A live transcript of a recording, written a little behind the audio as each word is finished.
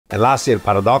And last year,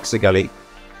 paradoxically,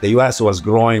 the US was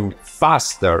growing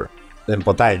faster than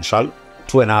potential,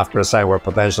 2.5% where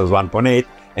potential is 1.8.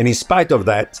 And in spite of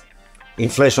that,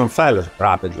 inflation fell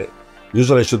rapidly.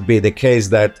 Usually it should be the case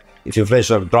that if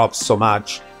inflation drops so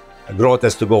much, growth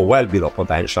has to go well below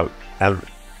potential. And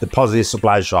the positive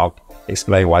supply shock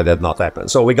explains why that not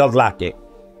happened. So we got lucky,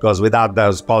 because without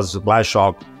those positive supply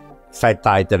shock, Fed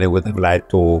tightening would have led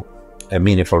to a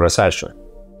meaningful recession.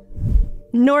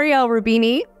 Nouriel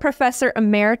Roubini, Professor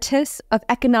Emeritus of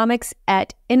Economics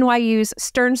at NYU's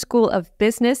Stern School of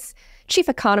Business, Chief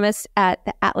Economist at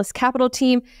the Atlas Capital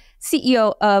Team,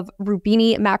 CEO of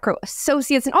Roubini Macro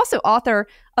Associates, and also author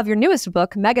of your newest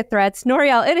book, Megathreats.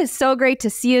 Nouriel, it is so great to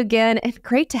see you again and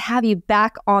great to have you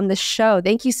back on the show.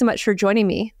 Thank you so much for joining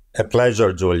me. A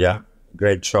pleasure, Julia.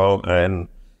 Great show and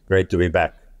great to be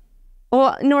back.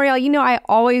 Well, Nouriel, you know, I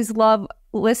always love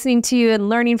listening to you and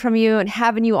learning from you and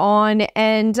having you on.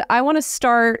 And I want to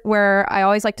start where I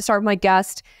always like to start with my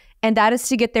guest, and that is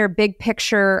to get their big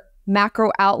picture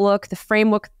macro outlook, the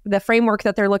framework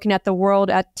that they're looking at the world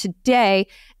at today.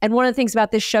 And one of the things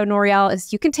about this show, Nouriel,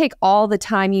 is you can take all the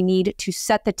time you need to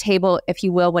set the table, if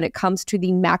you will, when it comes to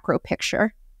the macro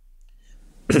picture.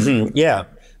 Yeah.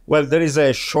 Well, there is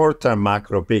a short-term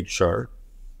macro picture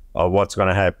of what's going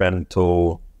to happen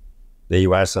to the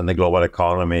US and the global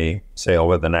economy, say,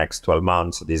 over the next 12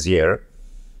 months this year.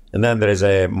 And then there is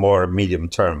a more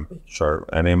medium-term picture.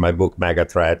 And in my book,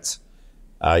 Megathreats,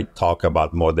 I talk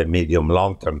about more the medium,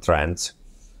 long-term trends,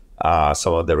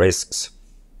 some of the risks,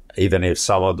 even if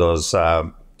some of those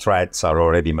threats are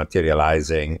already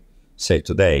materializing, say,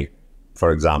 today.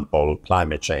 For example,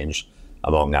 climate change,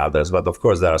 among others. But of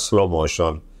course, there are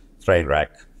slow-motion train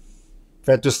wreck. If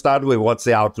I had to start with what's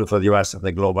the outlook for the US and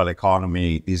the global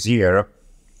economy this year,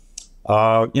 there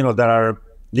are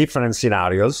different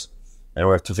scenarios, and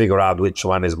we have to figure out which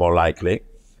one is more likely,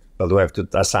 but we have to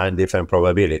assign different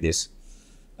probabilities.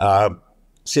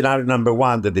 Scenario number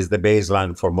one, that is the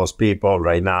baseline for most people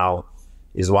right now,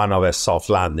 is one of a soft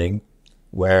landing,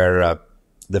 where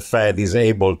the Fed is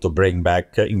able to bring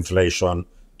back inflation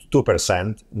to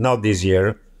 2%, not this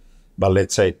year, but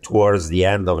let's say towards the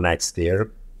end of next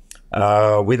year,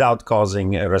 without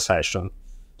causing a recession.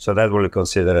 So that we'll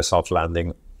consider a soft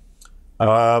landing.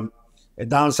 A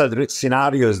downside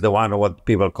scenario is the one of what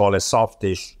people call a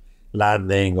softish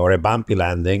landing or a bumpy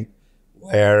landing,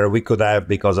 where we could have,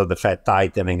 because of the Fed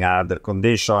tightening and other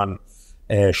condition,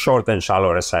 a short and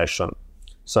shallow recession.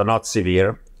 So not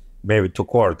severe, maybe 2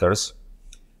 quarters.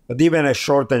 But even a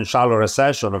short and shallow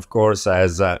recession, of course,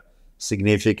 has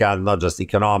significant, not just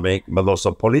economic, but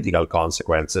also political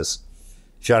consequences.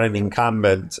 If you're an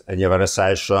incumbent and you have a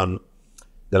recession,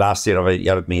 the last year of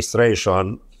your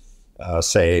administration,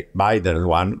 say Biden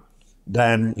one,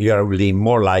 then you're really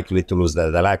more likely to lose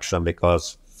that election,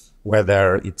 because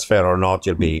whether it's fair or not,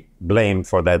 you'll be blamed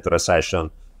for that recession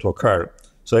to occur.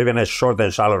 So even a short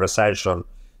and shallow recession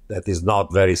that is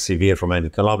not very severe from an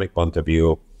economic point of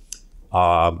view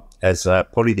has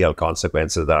political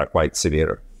consequences that are quite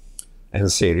severe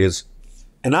and serious.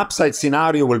 An upside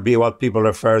scenario will be what people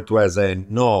refer to as a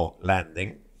no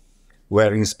landing,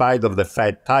 where in spite of the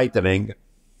Fed tightening,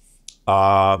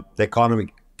 the economy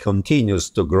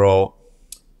continues to grow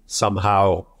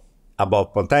somehow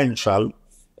above potential.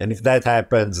 And if that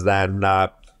happens, then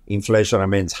inflation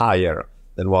remains higher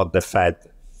than what the Fed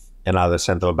and other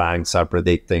central banks are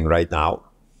predicting right now.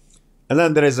 And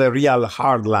then there is a real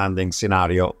hard landing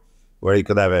scenario where you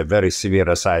could have a very severe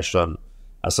recession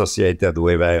associated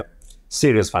with a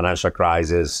serious financial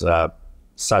crisis,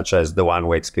 such as the one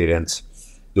we experienced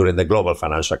during the global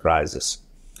financial crisis.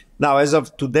 Now, as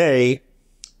of today,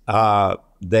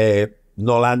 the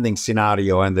no landing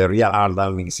scenario and the real hard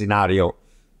landing scenario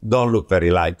don't look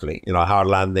very likely. Hard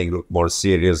landing looked more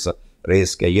serious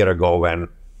risk a year ago when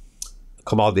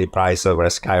commodity prices were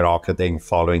skyrocketing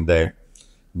following the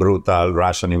brutal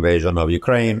Russian invasion of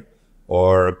Ukraine,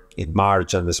 or in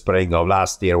March and the spring of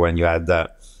last year when you had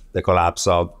the collapse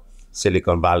of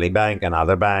Silicon Valley Bank and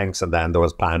other banks, and then there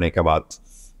was panic about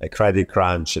a credit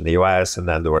crunch in the US, and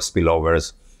then there were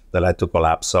spillovers that led to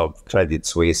collapse of Credit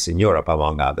Suisse in Europe,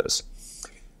 among others.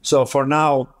 So for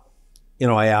now,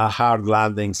 a hard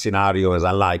landing scenario is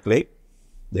unlikely.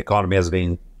 The economy has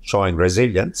been showing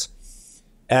resilience.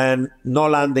 And no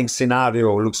landing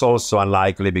scenario looks also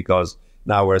unlikely because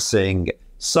now we're seeing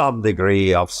some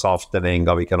degree of softening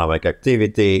of economic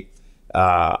activity.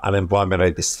 Unemployment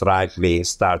rate is slightly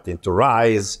starting to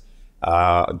rise.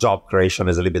 Job creation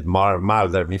is a little bit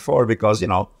milder than before because,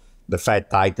 the Fed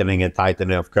tightening and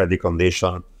tightening of credit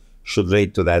condition should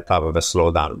lead to that type of a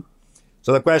slowdown.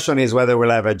 So the question is whether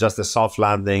we'll have just a soft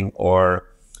landing or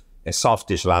a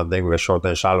softish landing with a short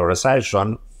and shallow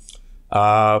recession.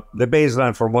 The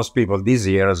baseline for most people this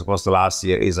year, as opposed to last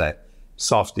year, is a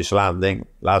softish landing.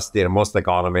 Last year, most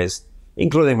economists,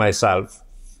 including myself,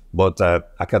 both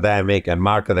academic and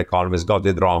market economists, got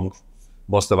it wrong.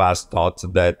 Most of us thought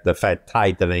that the Fed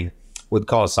tightening would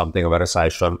cause something of a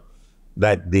recession.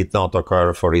 That did not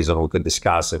occur for reasons we could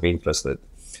discuss if interested.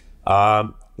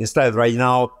 Instead, right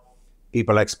now,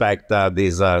 people expect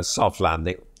this soft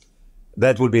landing.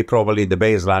 That would be probably the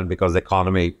baseline because the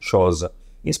economy shows,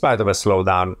 in spite of a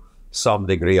slowdown, some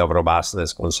degree of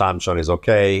robustness. Consumption is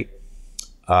okay.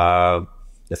 The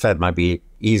Fed might be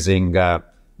easing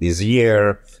this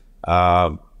year.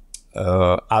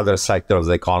 Other sectors of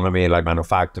the economy, like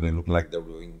manufacturing, look like they're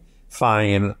doing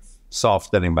fine,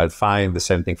 softening but fine. The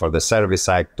same thing for the service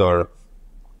sector.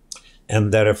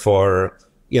 And therefore,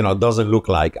 doesn't look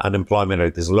like unemployment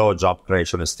rate is low, job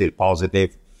creation is still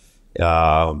positive.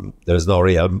 There's no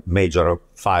real major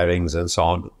firings and so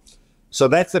on. So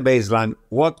that's the baseline.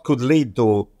 What could lead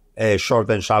to a short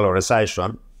and shallow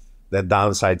recession, the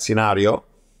downside scenario?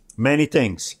 Many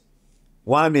things.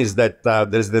 One is that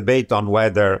there's debate on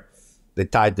whether the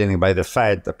tightening by the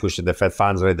Fed, pushing the Fed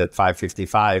funds rate at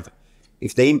 5.55,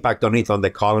 if the impact on it on the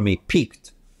economy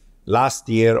peaked last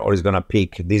year or is going to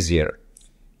peak this year.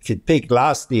 If it peaked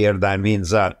last year, that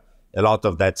means a lot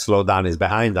of that slowdown is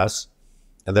behind us.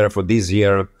 And therefore, this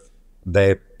year,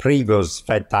 the previous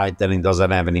Fed tightening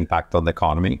doesn't have an impact on the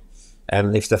economy.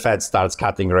 And if the Fed starts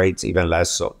cutting rates, even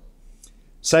less so.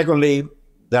 Secondly,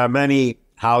 there are many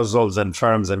households and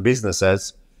firms and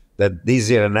businesses that this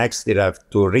year and next year have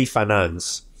to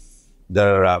refinance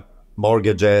their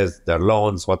mortgages, their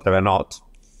loans, whatever not.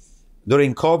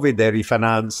 During COVID, they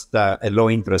refinanced at low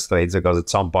interest rates because at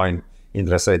some point,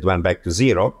 interest rate went back to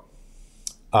zero.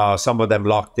 Some of them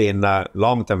locked in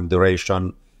long-term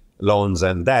duration loans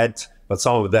and debt, but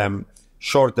some of them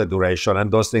shorter duration,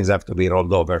 and those things have to be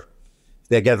rolled over.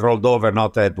 They get rolled over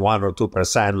not at 1 or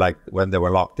 2% like when they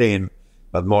were locked in,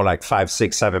 but more like 5,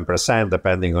 6, 7%,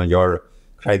 depending on your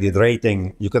credit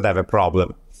rating. You could have a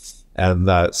problem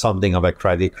and something of a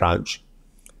credit crunch.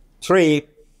 3,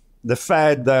 the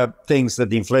Fed thinks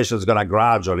that inflation is going to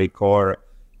gradually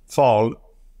fall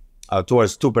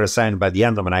towards 2% by the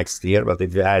end of next year, but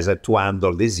if it has a 2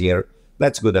 handle this year,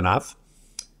 that's good enough.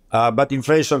 But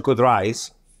inflation could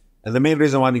rise. And the main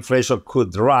reason why inflation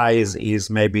could rise is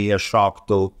maybe a shock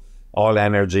to all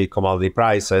energy commodity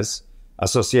prices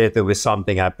associated with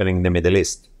something happening in the Middle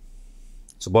East.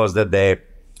 Suppose that the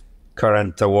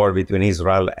current war between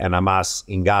Israel and Hamas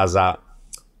in Gaza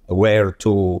were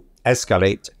to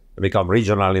escalate, become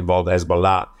regionally involved,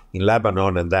 Hezbollah in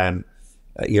Lebanon, and then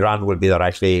Iran will be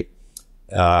directly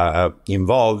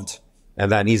involved,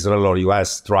 and then Israel or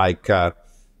US strike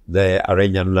the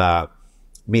Iranian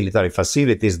military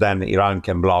facilities, then Iran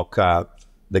can block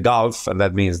the Gulf, and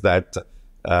that means that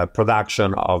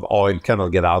production of oil cannot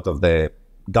get out of the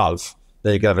Gulf.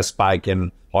 Then you can have a spike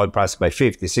in oil price by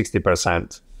 50,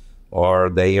 60%, or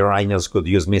the Iranians could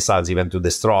use missiles even to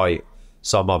destroy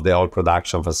some of the oil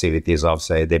production facilities of,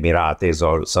 say, the Emeritus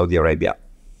or Saudi Arabia.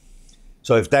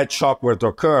 So if that shock were to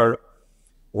occur,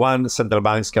 one, central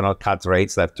banks cannot cut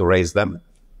rates, they have to raise them,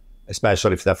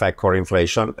 especially if they affect core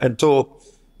inflation. And 2, it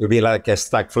will be like a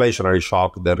stagflationary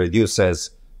shock that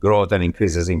reduces growth and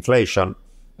increases inflation,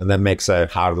 and then makes a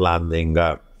hard landing,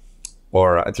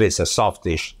 or at least a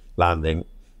softish landing.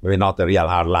 Maybe not a real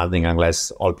hard landing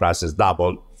unless oil prices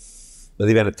double, but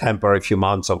even a temporary few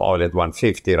months of oil at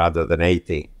 150 rather than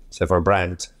 80, say for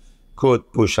Brent,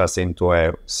 could push us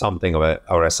into something of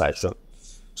a recession.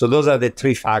 So those are the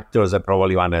 3 factors that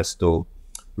probably one has to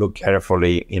look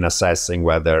carefully in assessing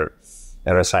whether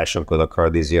a recession could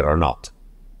occur this year or not.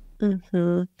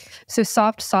 Mm-hmm. So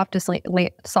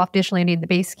softish landing, the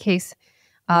base case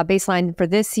baseline for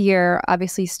this year.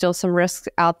 Obviously, still some risks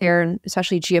out there,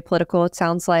 especially geopolitical, it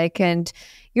sounds like. And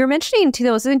you're mentioning, too,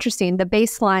 that was interesting, the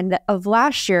baseline of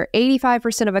last year,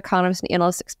 85% of economists and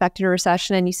analysts expected a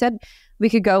recession. And you said we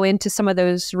could go into some of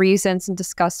those reasons and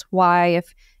discuss why.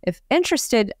 If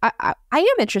interested, I am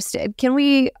interested. Can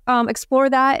we explore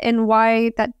that and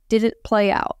why that didn't play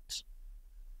out?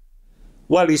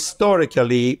 Well,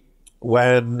 historically,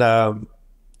 when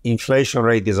inflation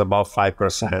rate is above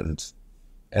 5%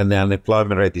 and the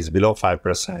unemployment rate is below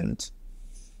 5%,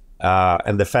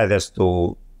 and the Fed has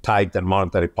to tighten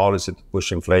monetary policy to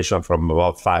push inflation from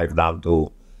above 5 down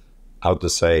to,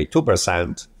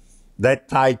 2%, that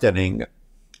tightening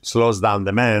slows down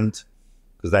demand,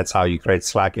 because that's how you create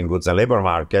slack in goods and labor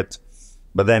market,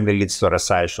 but then it leads to a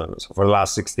recession. So for the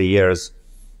last 60 years,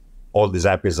 all these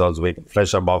episodes with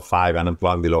inflation above 5,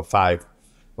 unemployment below 5,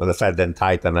 when the Fed then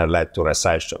tightened and led to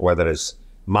recession, whether it's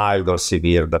mild or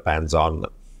severe, depends on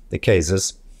the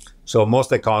cases. So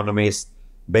most economists,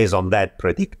 based on that,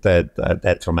 predicted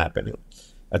that from happening.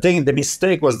 I think the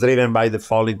mistake was driven by the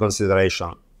following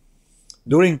consideration.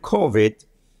 During COVID,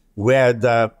 we had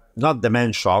not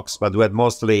demand shocks, but we had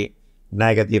mostly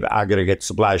negative aggregate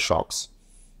supply shocks.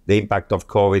 The impact of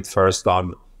COVID first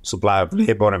on supply of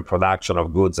labor and production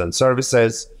of goods and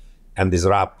services and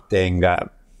disrupting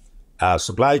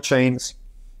supply chains.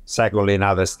 Secondly,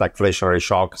 another stagflationary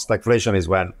shock. Stagflation is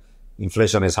when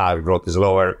inflation is high, growth is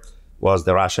lower, was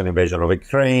the Russian invasion of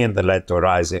Ukraine that led to a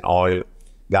rise in oil,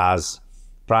 gas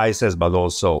prices, but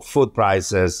also food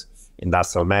prices,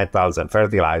 industrial metals, and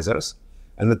fertilizers.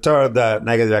 And the third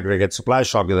negative aggregate supply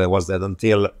shock was that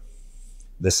until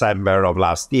December of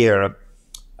last year,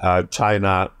 until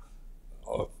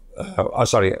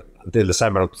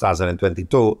December of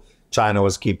 2022, China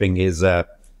was keeping his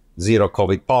zero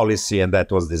COVID policy, and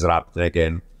that was disrupting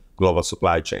again global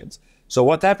supply chains. So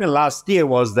what happened last year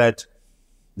was that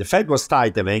the Fed was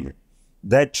tightening.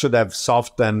 That should have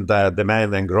softened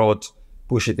demand and growth,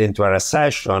 push it into a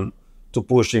recession to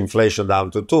push inflation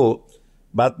down to 2.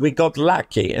 But we got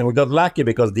lucky, and we got lucky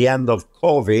because the end of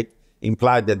COVID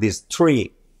implied that these 3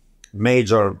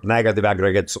 major negative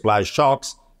aggregate supply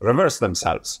shocks reversed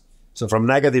themselves. So from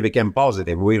negative became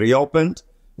positive. We reopened,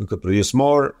 we could produce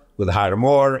more, we could hire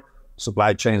more,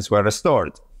 supply chains were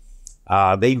restored.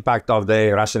 The impact of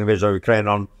the Russian invasion of Ukraine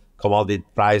on commodity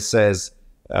prices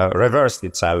reversed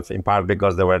itself, in part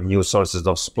because there were new sources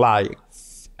of supply,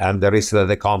 and the risk that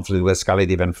the conflict would escalate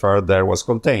even further was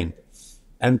contained.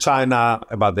 And China,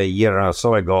 about a year or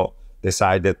so ago,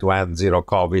 decided to end zero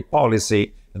COVID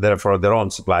policy, and therefore their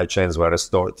own supply chains were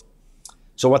restored.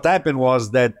 So what happened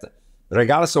was that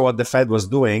regardless of what the Fed was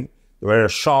doing, there were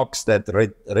shocks that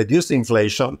reduced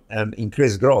inflation and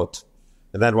increased growth.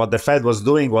 And then what the Fed was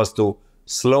doing was to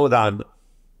slow down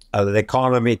the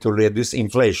economy to reduce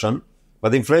inflation,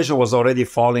 but inflation was already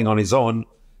falling on its own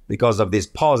because of this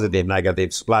positive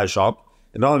negative supply shock.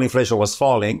 And not only inflation was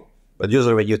falling, but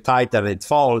usually when you tighten it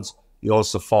falls, you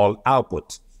also fall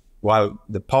output. While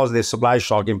the positive supply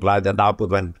shock implied that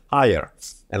output went higher.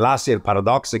 And last year,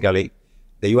 paradoxically,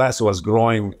 the US was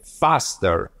growing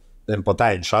faster than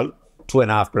potential,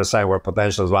 2.5% where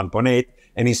potential is 1.8.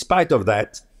 And in spite of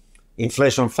that,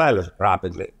 inflation fell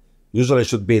rapidly. Usually it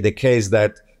should be the case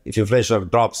that if inflation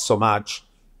drops so much,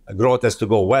 growth has to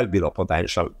go well below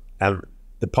potential. And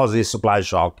the positive supply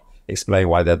shock explains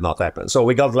why that not happened. So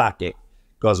we got lucky,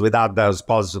 because without those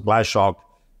positive supply shock,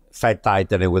 Fed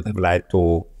tightening would have led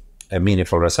to a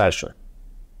meaningful recession.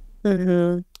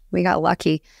 Mm-hmm. We got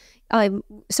lucky.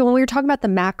 So when we were talking about the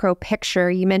macro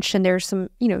picture, you mentioned there's some,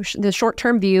 the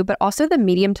short-term view, but also the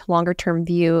medium to longer-term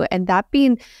view, and that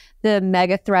being the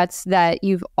mega threats that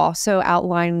you've also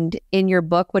outlined in your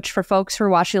book, which for folks who are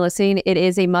watching and listening, it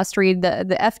is a must-read.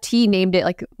 The FT named it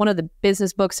like one of the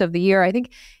business books of the year. I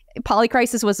think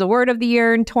Polycrisis was the word of the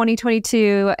year in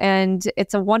 2022, and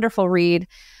it's a wonderful read,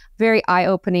 very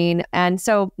eye-opening. And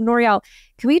so, Nouriel,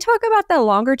 can we talk about the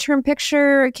longer-term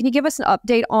picture? Can you give us an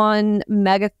update on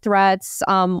mega threats?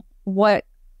 How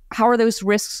are those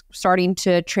risks starting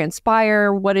to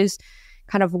transpire? What is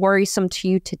kind of worrisome to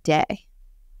you today?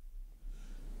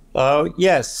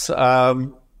 Yes.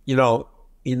 In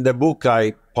the book,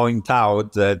 I point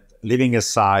out that leaving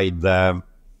aside the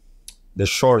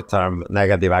short-term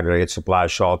negative aggregate supply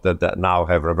shock that now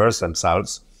have reversed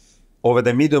themselves, over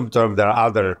the medium term, there are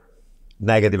other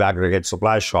negative aggregate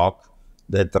supply shock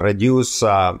that reduce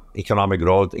economic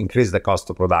growth, increase the cost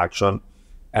of production,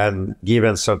 and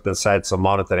given certain sets of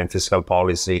monetary and fiscal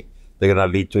policy, they're going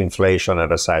to lead to inflation and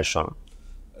recession,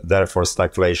 therefore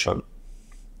stagflation.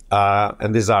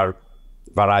 And these are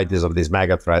varieties of these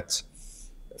mega threats.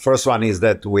 First one is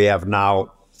that we have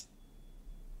now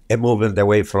a movement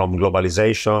away from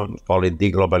globalization, call it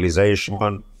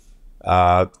deglobalization,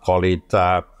 call it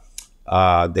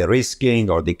de-risking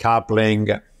or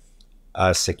decoupling,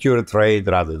 secure trade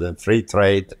rather than free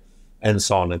trade, and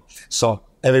so on. So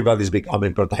everybody's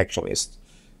becoming protectionist.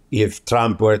 If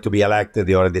Trump were to be elected,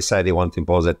 he already said he wants to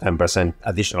impose a 10%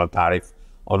 additional tariff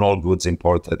on all goods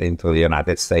imported into the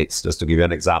United States, just to give you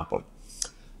an example.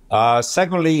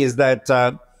 Secondly is that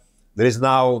there is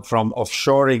now, from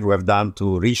offshoring we've done to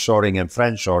reshoring and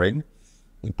friendshoring,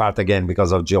 in part again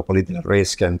because of geopolitical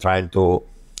risk and trying to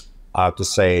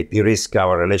say de-risk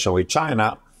our relation with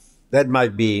China. That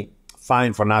might be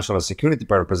fine for national security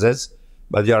purposes,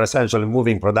 but you're essentially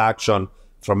moving production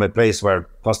from a place where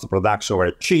cost of production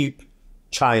were cheap,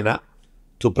 China,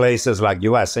 to places like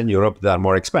US and Europe that are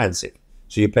more expensive.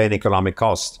 So you pay an economic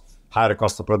cost, higher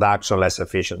cost of production, less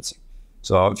efficiency.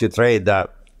 So if you trade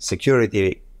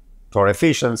security for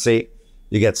efficiency,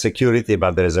 you get security,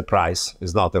 but there is a price.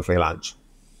 It's not a free lunch.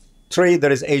 3,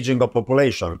 there is aging of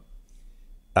population.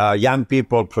 Young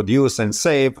people produce and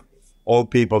save.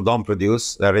 Old people don't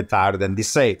produce, they're retired and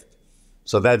saved.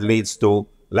 So that leads to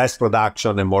less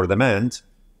production and more demand.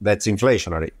 That's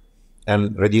inflationary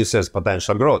and reduces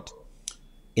potential growth.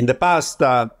 In the past,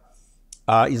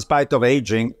 in spite of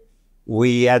aging,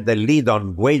 we had the lead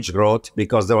on wage growth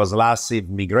because there was massive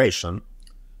migration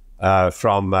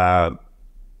from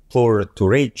poor to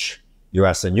rich,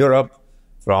 US and Europe,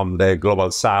 from the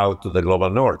global south to the global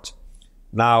north.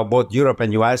 Now, both Europe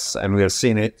and US, and we have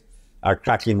seen it, are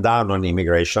cracking down on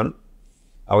immigration.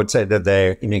 I would say that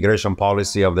the immigration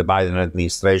policy of the Biden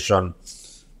administration,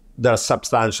 they're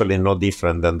substantially no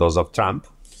different than those of Trump.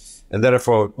 And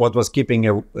therefore, what was keeping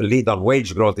a lead on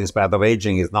wage growth in spite of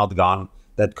aging is not gone.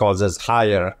 That causes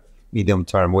higher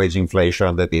medium-term wage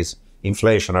inflation that is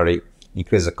inflationary,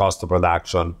 increases the cost of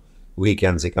production,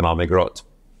 weakens economic growth.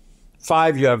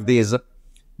 5, you have this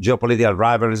geopolitical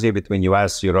rivalry between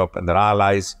US, Europe, and their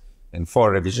allies, and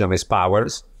 4 revisionist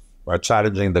powers who are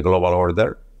challenging the global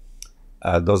order.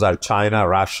 Those are China,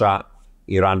 Russia,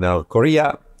 Iran, and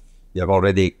Korea. You have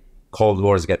already Cold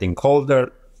Wars getting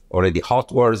colder, already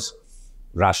hot wars,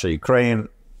 Russia, Ukraine,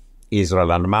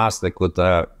 Israel, and Hamas that could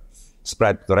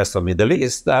spread to the rest of the Middle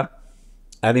East.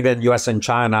 And even US and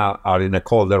China are in a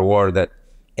colder war that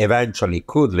eventually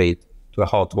could lead to a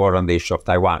hot war on the issue of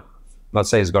Taiwan. I'm not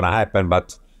saying it's going to happen,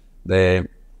 but the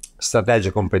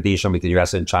strategic competition between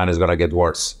US and China is going to get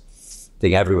worse. I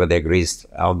think everybody agrees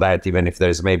on that, even if there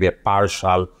is maybe a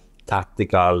partial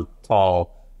tactical thaw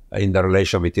in the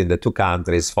relation between the two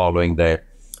countries following the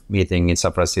meeting in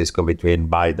San Francisco between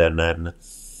Biden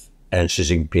and Xi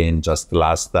Jinping just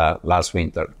last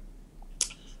winter.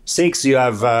 6, you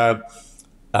have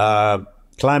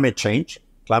climate change.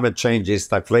 Climate change is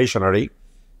stagflationary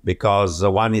because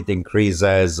one, it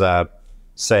increases,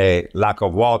 say, lack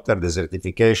of water,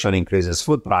 desertification, increases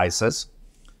food prices.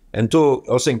 And 2,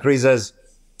 also increases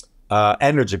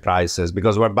energy prices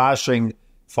because we're bashing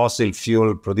fossil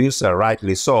fuel producers,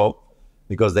 rightly so,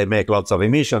 because they make lots of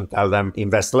emissions, tell them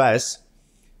invest less.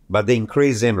 But the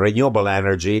increase in renewable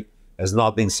energy has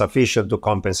not been sufficient to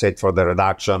compensate for the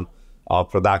reduction of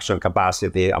production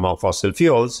capacity among fossil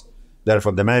fuels.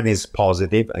 Therefore, demand is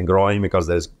positive and growing because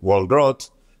there's world growth.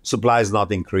 Supply is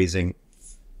not increasing.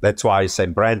 That's why, say,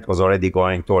 Brent was already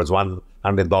going towards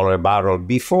 $100 a barrel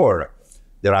before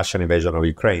the Russian invasion of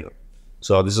Ukraine.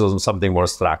 So this is something more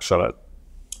structural.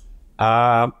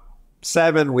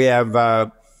 7, we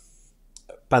have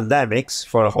pandemics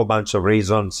for a whole bunch of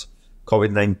reasons.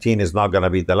 COVID-19 is not going to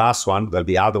be the last one. There'll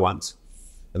be other ones.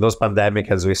 And those pandemics,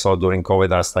 as we saw during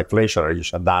COVID, are stagflationary. You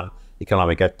shut down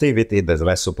economic activity. There's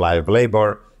less supply of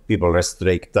labor. People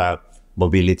restrict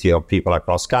mobility of people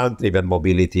across country, even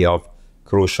mobility of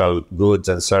crucial goods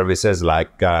and services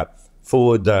like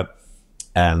food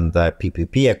and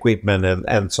PPP equipment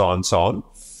and so on and so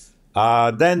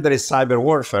on. Then there is cyber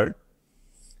warfare.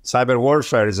 Cyber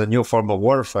warfare is a new form of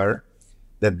warfare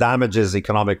that damages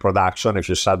economic production if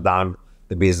you shut down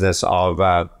the business of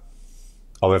a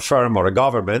firm or a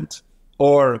government,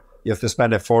 or you have to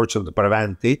spend a fortune to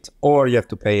prevent it, or you have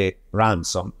to pay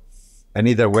ransom. And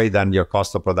either way, then your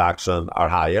cost of production are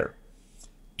higher.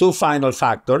 2 final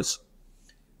factors.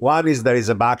 One is there is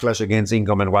a backlash against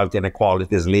income and wealth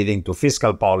inequalities leading to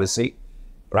fiscal policy,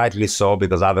 rightly so,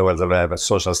 because otherwise they'll have a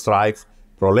social strife,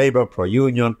 pro-labor,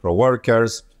 pro-union,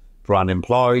 pro-workers,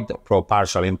 pro-unemployed,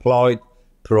 pro-partial employed,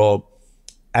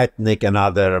 pro-ethnic and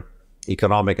other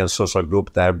economic and social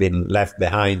group that have been left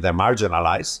behind and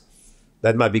marginalized.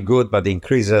 That might be good, but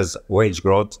increases wage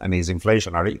growth and is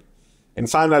inflationary. And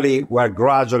finally, we're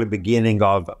gradually beginning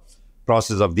of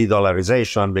process of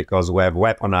de-dollarization because we have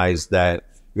weaponized the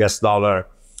US dollar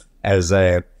as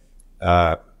a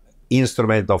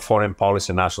instrument of foreign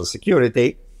policy and national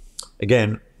security.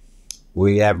 Again,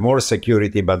 we have more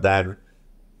security, but then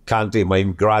country may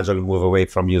gradually move away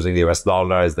from using the US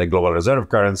dollar as the global reserve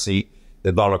currency.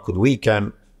 The dollar could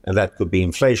weaken, and that could be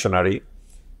inflationary.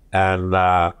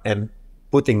 And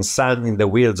putting sand in the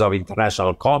wheels of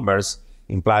international commerce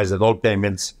implies that all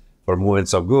payments for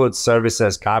movements of goods,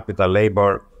 services, capital,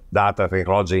 labor, data,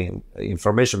 technology,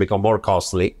 information become more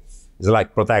costly. It's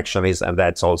like protectionism, and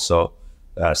that's also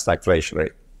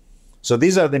stagflationary. So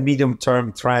these are the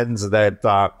medium-term trends that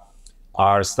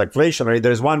are stagflationary.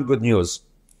 There's one good news.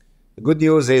 The good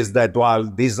news is that while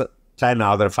these 10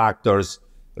 other factors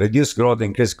reduce growth,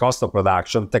 increase cost of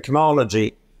production,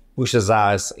 technology pushes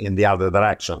us in the other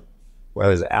direction.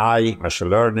 Whether it's AI, machine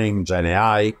learning, Gen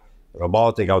AI,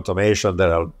 robotic automation.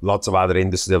 There are lots of other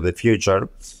industries of the future,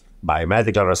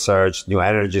 biomedical research, new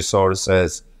energy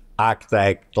sources, ag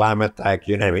tech, climate tech,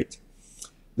 you name it.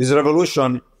 This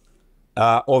revolution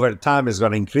over time is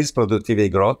going to increase productivity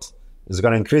growth, it's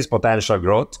going to increase potential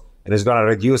growth, and it's going to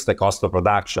reduce the cost of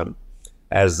production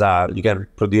as you can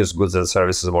produce goods and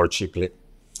services more cheaply.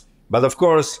 But of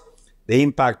course, the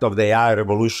impact of the AI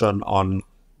revolution on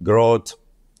growth,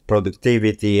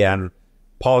 productivity, and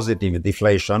positive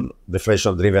deflation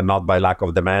driven not by lack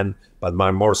of demand, but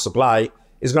by more supply,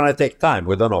 is going to take time.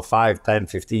 We don't know, 5, 10,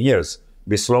 15 years,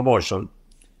 be slow motion.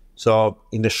 So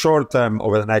in the short term,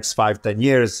 over the next 5, 10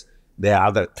 years, the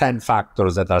other 10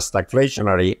 factors that are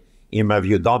stagflationary, in my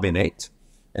view, dominate.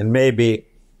 And maybe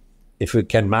if we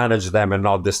can manage them and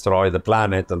not destroy the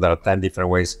planet, and there are 10 different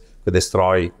ways to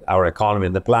destroy our economy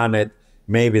and the planet,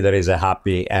 maybe there is a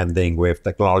happy ending with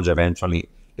technology eventually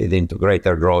leading to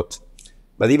greater growth.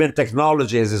 But even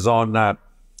technology has its own,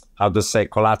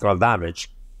 collateral damage.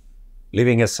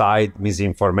 Leaving aside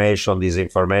misinformation,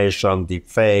 disinformation,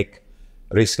 deepfake,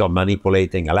 risk of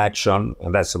manipulating election,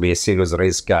 and that's to be a serious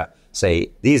risk, say,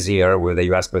 this year with the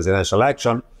US presidential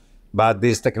election. But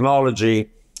this technology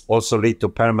also lead to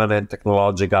permanent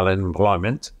technological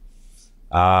unemployment.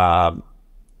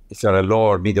 If you're a low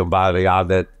or medium value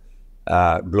added,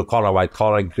 blue collar, white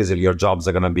collar, increasingly your jobs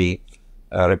are going to be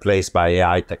replaced by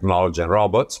AI technology and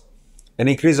robots. And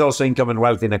increase also income and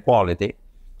wealth inequality.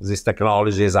 These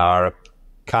technologies are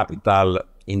capital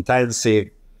intensive,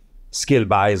 skill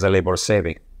buys, and labor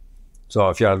saving. So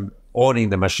if you're owning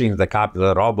the machines, the capital,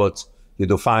 the robots, you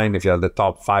do fine if you're the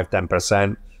top 5,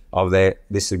 10% of the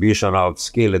distribution of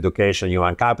skill, education,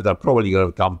 human capital, probably you'll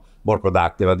become more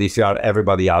productive. But if you are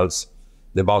everybody else,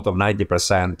 the bottom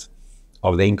 90%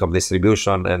 of the income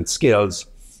distribution and skills,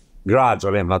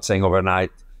 gradually, I'm not saying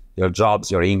overnight, your jobs,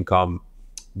 your income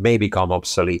may become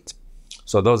obsolete.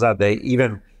 So those are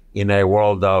even in a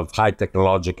world of high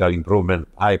technological improvement,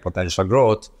 high potential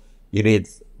growth, you need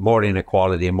more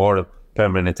inequality, more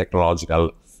permanent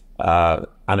technological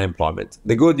unemployment.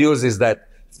 The good news is that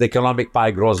if the economic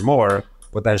pie grows more,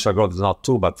 potential growth is not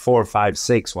 2, but 4, 5,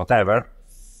 6, whatever,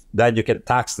 then you can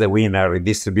tax the winner,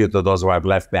 redistribute to those who are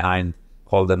left behind,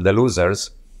 call them the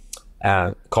losers,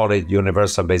 call it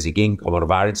universal basic income or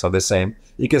variance are the same.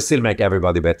 You can still make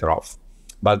everybody better off.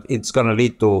 But it's going to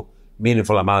lead to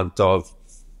meaningful amount of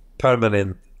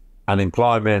permanent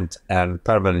unemployment and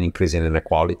permanent increase in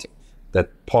inequality that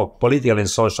politically and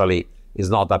socially is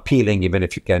not appealing, even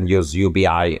if you can use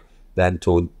UBI then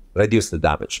to reduce the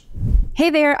damage. Hey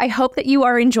there, I hope that you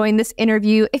are enjoying this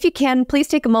interview. If you can, please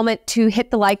take a moment to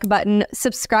hit the like button,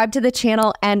 subscribe to the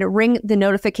channel, and ring the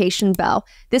notification bell.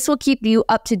 This will keep you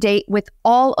up to date with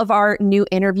all of our new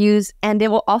interviews, and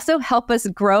it will also help us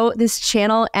grow this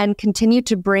channel and continue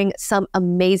to bring some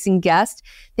amazing guests.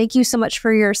 Thank you so much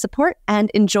for your support, and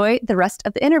enjoy the rest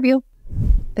of the interview.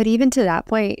 But even to that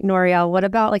point, Nouriel, what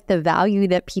about like the value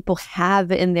that people have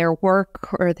in their work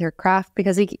or their craft?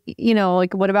 Because,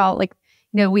 what about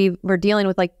we're dealing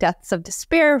with like deaths of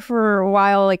despair for a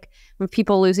while, like with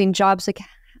people losing jobs. Like,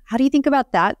 how do you think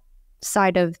about that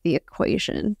side of the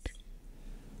equation?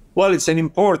 Well, it's an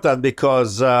important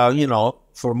because,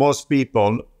 for most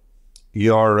people,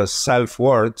 your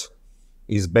self-worth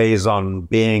is based on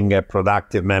being a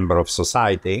productive member of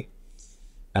society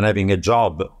and having a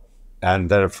job,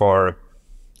 and therefore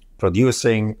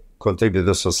producing, contribute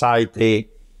to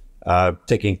society,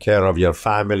 taking care of your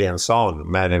family and so on,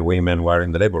 men and women who are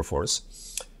in the labor force.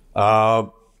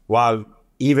 While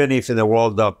even if in the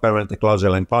world of permanent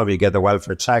technological employment, you get a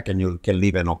welfare check and you can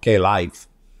live an okay life.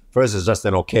 First, it's just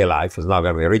an okay life. It's not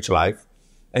going to be a rich life.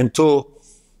 And two,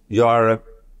 you're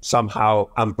somehow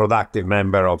unproductive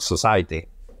member of society.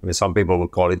 I mean, some people will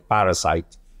call it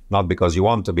parasite, not because you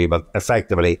want to be, but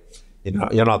effectively,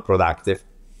 you're not productive.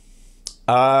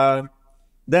 Then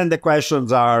the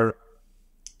questions are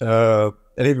a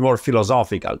little more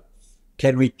philosophical.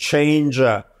 Can we change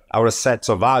our sets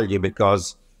of value?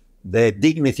 Because the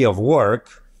dignity of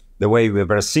work, the way we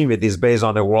perceive it, is based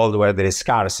on a world where there is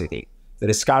scarcity. There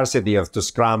is scarcity. You have to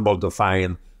scramble to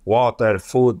find water,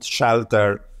 food,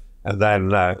 shelter, and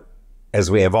then as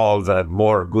we evolve,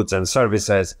 more goods and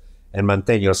services, and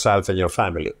maintain yourself and your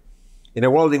family. In a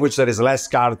world in which there is less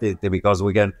scarcity because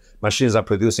machines are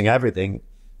producing everything,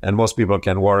 and most people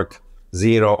can work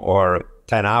 0 or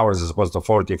 10 hours as opposed to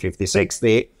 40, 50,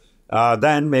 60,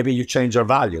 then maybe you change your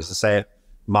values. Say,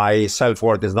 my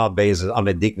self-worth is not based on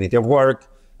the dignity of work.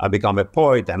 I become a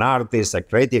poet, an artist, a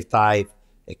creative type,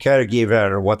 a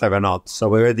caregiver, whatever not. So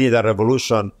we did a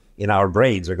revolution in our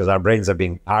brains because our brains have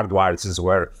been hardwired since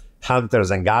we're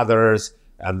hunters and gatherers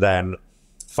and then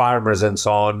farmers and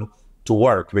so on. to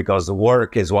work, because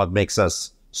work is what makes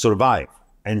us survive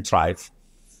and thrive.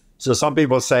 So some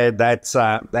people say that's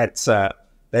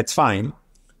fine.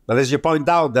 But as you point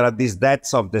out, there are these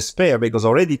deaths of despair, because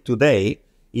already today,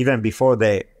 even before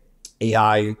the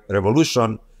AI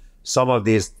revolution, some of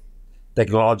these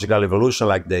technological evolution,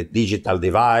 like the digital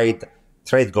divide,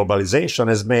 trade globalization,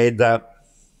 has made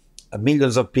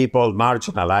millions of people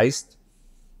marginalized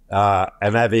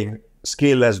and having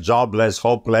skillless, jobless,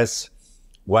 hopeless,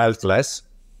 wealthless.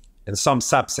 And some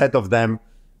subset of them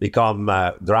become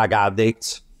drug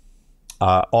addicts,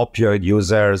 opioid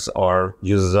users, or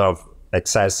users of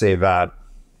excessive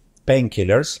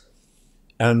painkillers.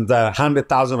 And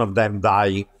 100,000 of them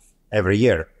die every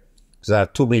year. There are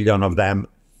 2 million of them,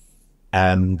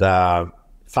 and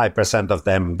 5% of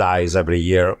them dies every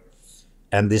year.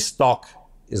 And this stock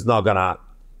is not going to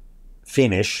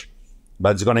finish,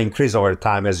 but it's going to increase over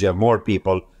time as you have more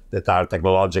people that are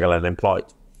technological and employed.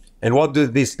 And what do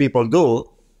these people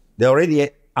do? They already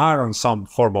are on some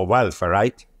form of welfare,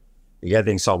 right? You're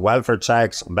getting some welfare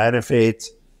checks, some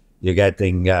benefits, you're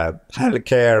getting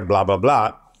healthcare, blah, blah,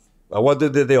 blah. But what do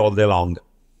they do all day long?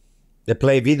 They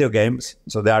play video games,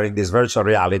 so they are in this virtual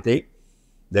reality.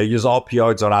 They use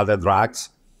opioids or other drugs,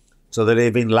 so they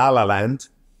live in La La Land.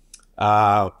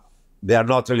 They are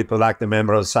not really productive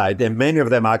members of society, and many of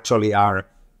them actually are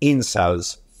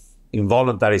incels,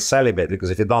 involuntary celibate, because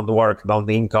if you don't work, no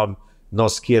income, no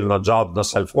skill, no job, no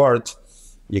self-worth,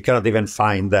 you cannot even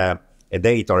find a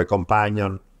date or a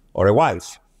companion or a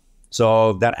wife.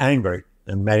 So they're angry,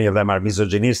 and many of them are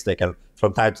misogynistic, and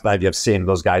from time to time you have seen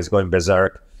those guys going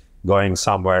berserk, going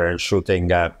somewhere and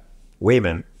shooting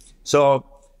women. So,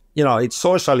 you know, it's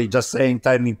socially just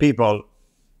telling people,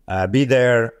 be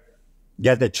there,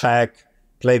 get a check,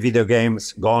 play video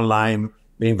games, go online,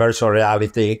 be in virtual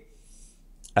reality,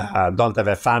 don't have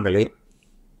a family.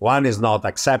 One is not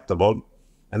acceptable.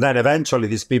 And then eventually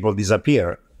these people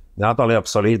disappear. They're not only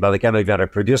obsolete, but they cannot even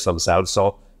reproduce themselves.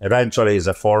 So eventually it's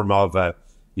a form of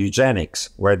eugenics,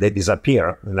 where they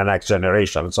disappear in the next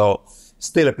generation. So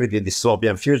still a pretty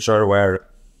dystopian future, where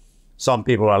some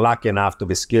people are lucky enough to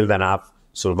be skilled enough,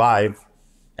 survive,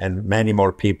 and many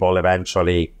more people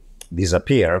eventually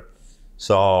disappear.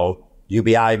 So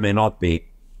UBI may not be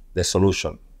the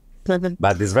solution,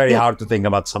 but it's very hard to think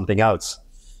about something else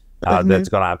that's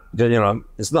gonna,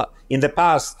 it's not. In the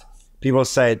past, people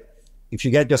said, if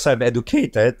you get yourself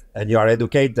educated and you are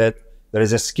educated, there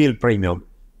is a skill premium,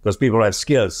 because people have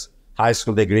skills, high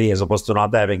school degree as opposed to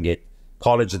not having it,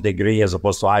 college degree as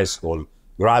opposed to high school,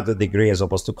 graduate degree as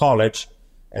opposed to college.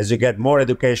 As you get more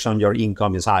education, your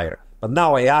income is higher. But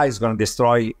now AI is going to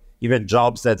destroy even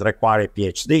jobs that require a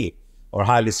PhD, or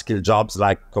highly skilled jobs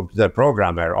like computer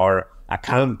programmer or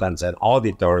accountants and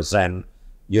auditors and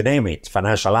you name it,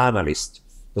 financial analysts.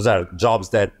 Those are jobs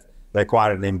that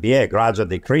require an MBA, graduate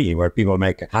degree, where people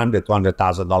make $100,000 to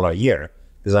 $200,000 a year.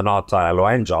 These are not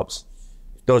low-end jobs.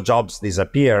 If those jobs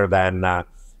disappear, then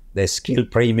the skill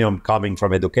premium coming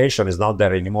from education is not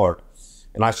there anymore.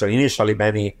 And actually, initially,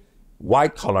 many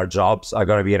white-collar jobs are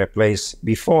going to be replaced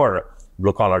before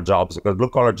blue-collar jobs, because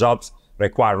blue-collar jobs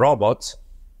require robots.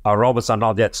 Our robots are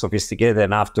not yet sophisticated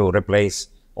enough to replace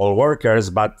all workers,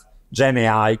 but Gen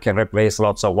AI can replace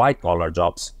lots of white-collar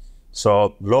jobs.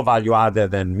 So low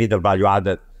value-added and middle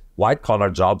value-added white-collar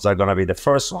jobs are going to be the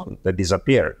first one that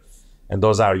disappear. And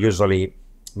those are usually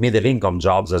middle-income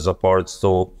jobs as opposed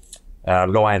to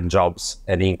low-end jobs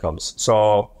and incomes.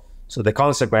 So the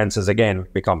consequences, again,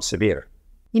 become severe.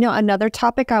 You know, another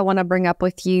topic I want to bring up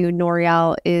with you,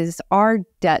 Nouriel, is our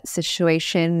debt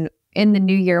situation. In the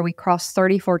new year, we crossed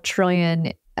 $34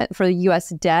 trillion for the U.S.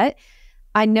 debt.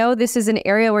 I know this is an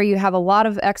area where you have a lot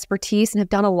of expertise and have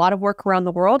done a lot of work around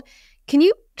the world. Can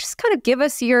you just kind of give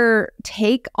us your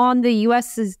take on the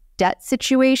U.S.'s debt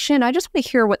situation? I just want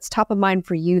to hear what's top of mind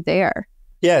for you there.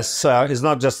 Yes, it's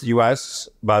not just the U.S.,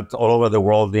 but all over the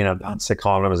world, in advanced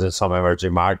economies, in some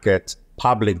emerging markets,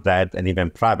 public debt and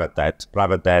even private debt.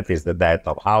 Private debt is the debt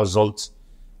of households,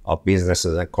 of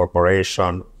businesses and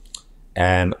corporations,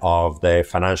 and of the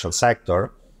financial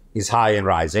sector, is high and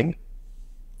rising,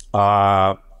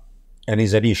 and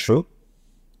is an issue,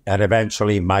 and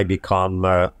eventually might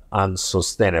become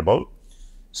unsustainable.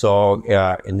 So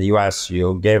in the US,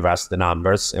 you gave us the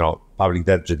numbers, public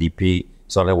debt GDP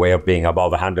is on the way of being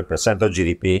above 100% of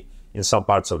GDP. In some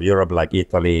parts of Europe, like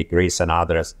Italy, Greece, and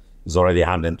others, it's already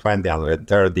 120,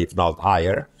 130, if not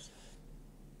higher.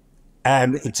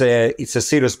 And it's a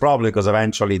serious problem, because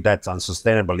eventually that's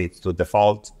unsustainable, leads to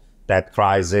default, debt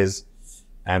crisis,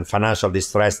 and financial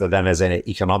distress that then has an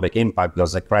economic impact,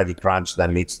 because the credit crunch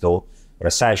then leads to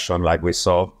recession, like we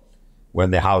saw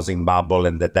when the housing bubble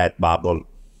and the debt bubble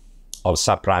of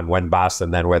subprime went bust,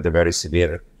 and then we had a very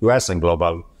severe US and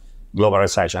global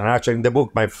recession. And actually, in the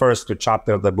book, my first two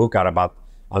chapters of the book are about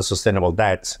unsustainable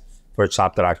debt. First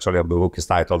chapter, actually, of the book is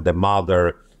titled "The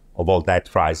Mother of All Debt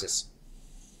Crises."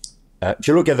 If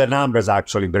you look at the numbers,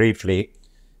 actually, briefly,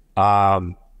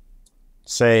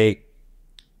 say,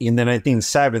 in the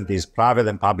 1970s, private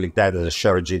and public debt as a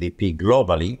share of GDP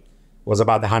globally was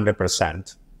about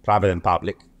 100%, private and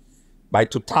public. By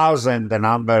 2000, the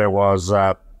number was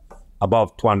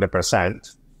above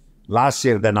 200%. Last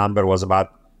year, the number was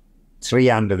about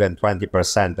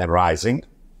 320% and rising.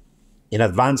 In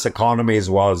advanced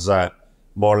economies was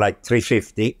more like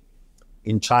 350.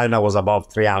 In China was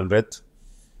above 300.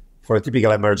 For a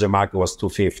typical emerging market was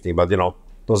 250. But,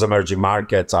 those emerging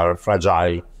markets are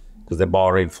fragile because they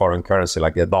borrow in foreign currency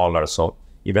like the dollar. So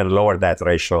even lower debt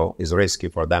ratio is risky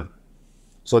for them.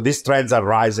 So these trends are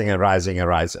rising and rising and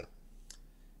rising.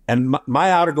 And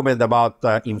my argument about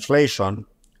inflation,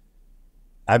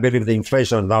 I believe the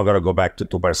inflation is not going to go back to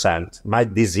 2%.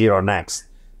 Might be zero next.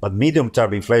 But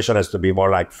medium-term inflation has to be more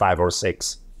like 5 or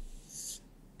 6.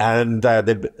 And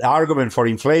the argument for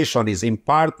inflation is in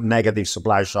part negative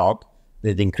supply shock,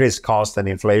 that increased cost and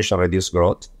inflation reduce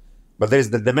growth. But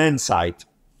there's the demand side.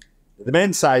 The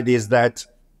demand side is that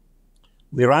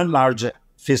we run large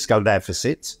fiscal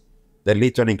deficits that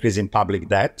lead to an increase in public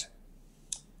debt.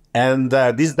 And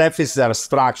these deficits are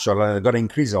structural and are going to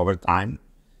increase over time.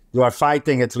 You are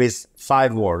fighting at least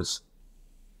 5 wars.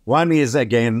 One is,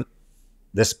 again,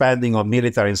 the spending on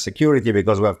military and security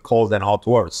because we have cold and hot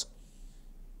wars.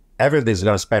 Everything is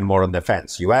going to spend more on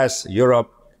defense. US,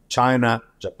 Europe, China,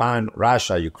 Japan,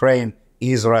 Russia, Ukraine,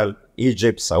 Israel,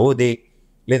 Egypt, Saudi,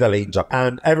 Italy,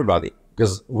 Japan, everybody.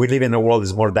 Because we live in a world that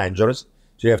is more dangerous.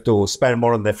 So you have to spend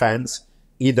more on defense,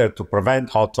 either to prevent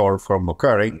hot war from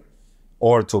occurring,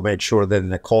 or to make sure that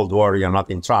in a cold war you're not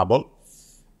in trouble.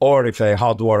 Or if a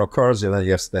hot war occurs, then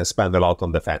you have to spend a lot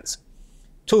on defense.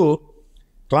 2,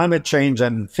 climate change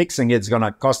and fixing it is going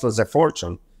to cost us a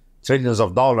fortune. Trillions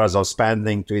of dollars of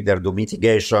spending to either do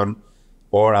mitigation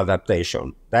or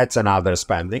adaptation. That's another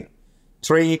spending.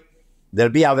 3,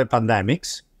 there'll be other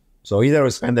pandemics. So either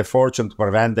we spend a fortune to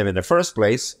prevent them in the first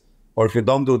place, or if you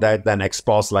don't do that, then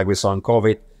expose, like we saw in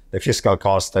COVID, the fiscal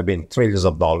costs have been trillions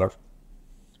of dollars.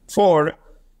 4,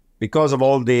 because of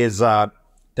all these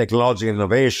technological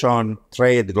innovation,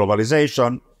 trade,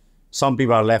 globalization, some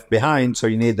people are left behind, so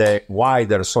you need a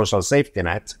wider social safety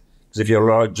net. Because if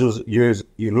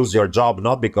you lose your job,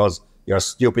 not because you're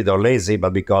stupid or lazy,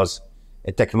 but because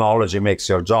a technology makes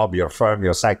your job, your firm,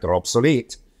 your sector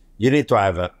obsolete, you need to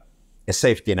have a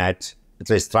safety net, at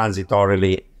least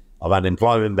transitorily, of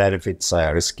unemployment benefits,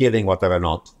 reskilling, whatever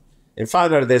not. And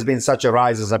finally, there's been such a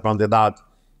rise, as I pointed out,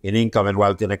 in income and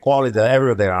wealth inequality that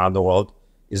everywhere around the world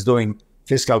is doing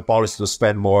fiscal policy to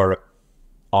spend more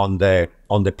on the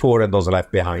poor and those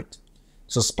left behind.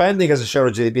 So spending as a share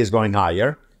of GDP is going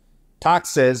higher.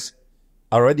 Taxes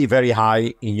are already very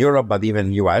high in Europe, but even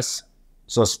in US.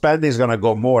 So spending is going to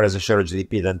go more as a share of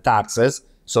GDP than taxes.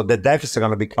 So the deficit is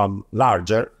going to become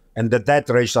larger, and the debt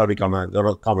ratio will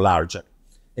become larger.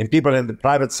 And people in the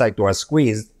private sector are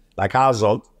squeezed, like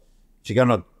household. If you're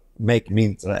going to make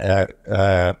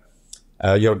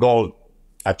your goal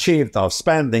achieved of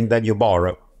spending, then you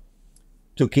borrow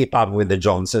to keep up with the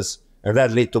Joneses, and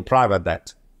that leads to private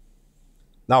debt.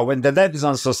 Now, when the debt is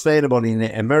unsustainable in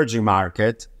an emerging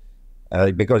market,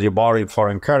 because you borrow in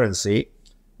foreign currency,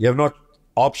 you have no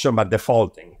option but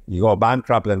defaulting. You go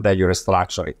bankrupt and then you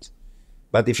restructure it.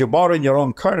 But if you borrow in your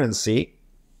own currency,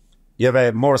 you have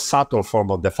a more subtle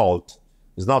form of default.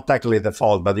 It's not technically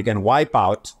default, but you can wipe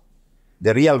out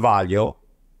the real value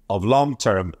of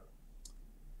long-term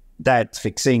debt,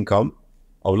 fixed income,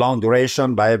 of long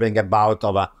duration by having a bout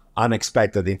of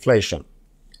unexpected inflation.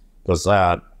 Because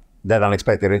that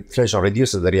unexpected inflation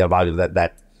reduces the real value of that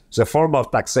debt. So a form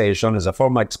of taxation is a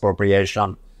form of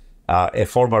expropriation, a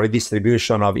form of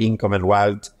redistribution of income and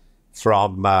wealth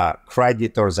from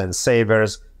creditors and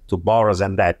savers to borrowers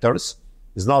and debtors.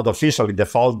 It's not officially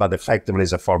default, but effectively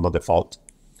is a form of default.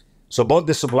 So both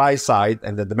the supply side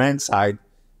and the demand side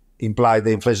imply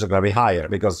the inflation is going to be higher,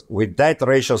 because with debt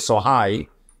ratio so high,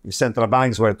 if central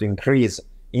banks were to increase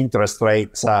interest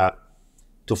rates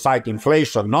to fight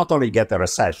inflation, not only get a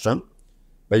recession,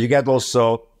 but you get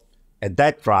also a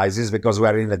debt crisis, because we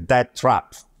are in a debt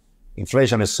trap.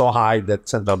 Inflation is so high that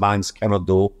central banks cannot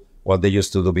do what they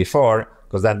used to do before,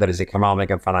 because then there is economic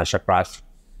and financial crash.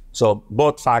 So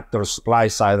both factors, supply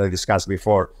side I discussed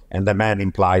before, and demand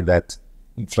imply that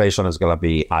inflation is going to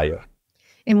be higher.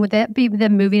 And would that be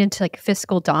them moving into like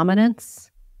fiscal dominance?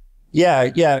 Yeah.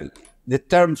 The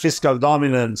term fiscal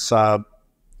dominance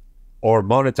or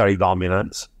monetary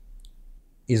dominance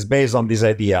is based on this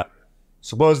idea.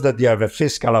 Suppose that you have a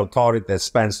fiscal authority that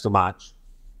spends too much,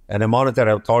 and a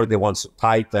monetary authority wants to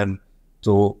tighten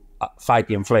to fight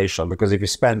inflation, because if you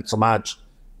spend too much,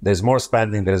 there's more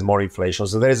spending, there's more inflation.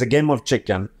 So there is a game of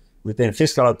chicken between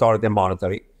fiscal authority and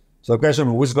monetary. So the question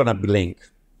is, who's going to blink?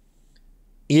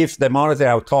 If the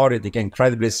monetary authority can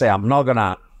credibly say, I'm not going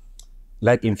to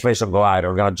let inflation go higher,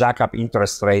 we're going to jack up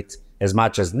interest rates as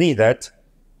much as needed,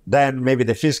 then maybe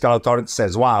the fiscal authority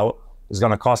says, wow, it's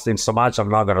going to cost him so much, I'm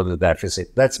not going to do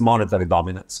deficit. That's monetary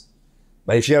dominance.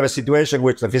 But if you have a situation in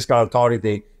which the fiscal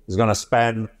authority is going to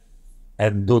spend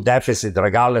and do deficit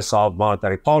regardless of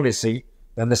monetary policy,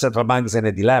 then the central bank is in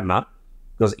a dilemma,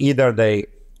 because either they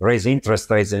raise interest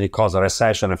rates and it causes a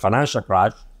recession and financial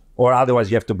crash, or otherwise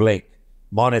you have to blink,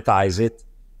 monetize it,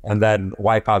 and then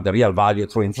wipe out the real value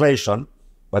through inflation.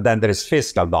 But then there is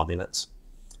fiscal dominance.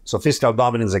 So fiscal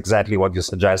dominance is exactly what you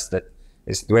suggested,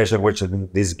 a situation in which in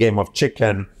this game of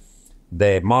chicken,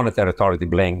 the monetary authority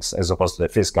blinks as opposed to the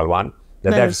fiscal one. The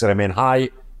deficit remain high,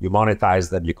 you monetize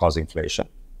them, you cause inflation.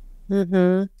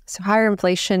 So higher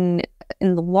inflation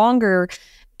in the longer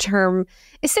term.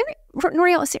 Is there,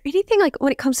 Nouriel, is there anything like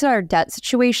when it comes to our debt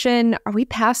situation, are we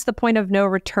past the point of no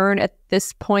return at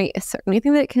this point? Is there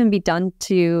anything that can be done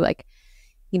to like,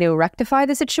 rectify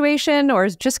the situation, or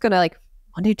is it just going to like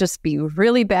one day just be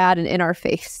really bad and in our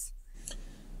face?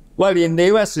 Well, in the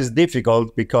US it's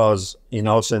difficult because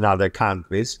also in other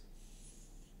countries,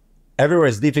 everywhere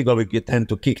it's difficult, you tend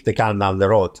to kick the can down the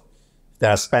road. If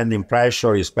there's spending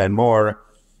pressure, you spend more,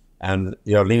 and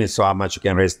your limits to how much you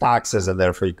can raise taxes, and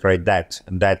therefore you create debt.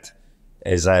 And debt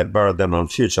is a burden on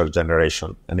future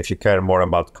generation. And if you care more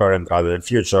about current rather than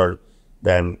future,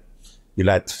 then you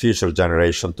let future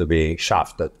generation to be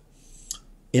shafted.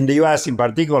 In the US in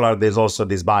particular, there's also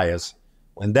this bias.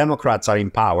 When Democrats are in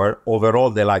power, overall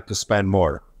they like to spend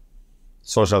more.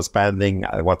 Social spending,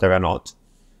 whatever not.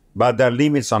 But there are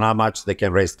limits on how much they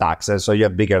can raise taxes, so you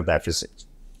have bigger deficits.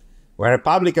 When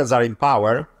Republicans are in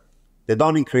power, they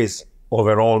don't increase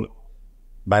overall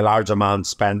by large amounts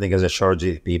spending as a share of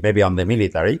GDP, maybe on the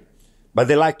military, but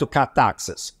they like to cut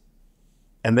taxes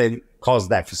and they cause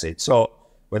deficits. So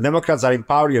when Democrats are in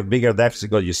power, you have bigger deficits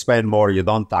because you spend more, you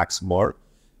don't tax more.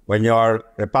 When you're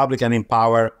Republican in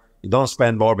power, you don't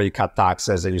spend more, but you cut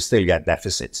taxes and you still get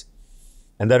deficits.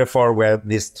 And therefore, we have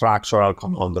this structural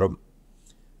conundrum.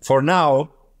 For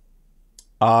now,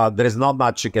 there is not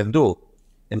much you can do.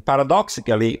 And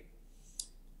paradoxically,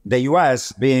 the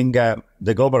US, being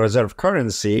the global reserve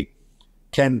currency,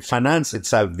 can finance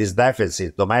itself this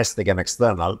deficit, domestic and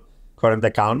external, current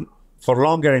account, for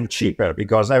longer and cheaper,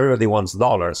 because everybody wants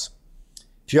dollars.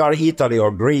 If you are Italy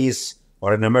or Greece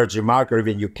or an emerging market, or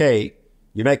even UK,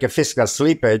 you make a fiscal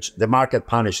slippage, the market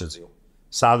punishes you.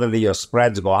 Suddenly your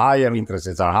spreads go higher, interest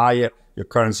rates are higher, your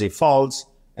currency falls,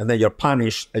 and then you're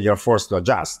punished and you're forced to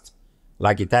adjust.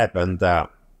 Like it happened,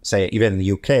 say, even in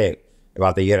the UK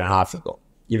about a year and a half ago.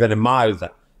 Even a mild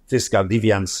fiscal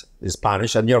deviance is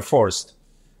punished and you're forced.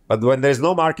 But when there's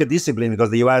no market discipline, because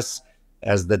the US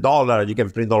has the dollar, you can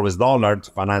print always dollar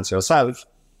to finance yourself,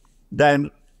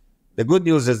 then the good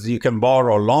news is you can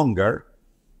borrow longer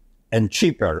and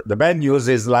cheaper. The bad news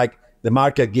is like the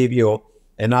market give you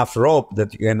enough rope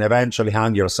that you can eventually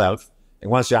hang yourself.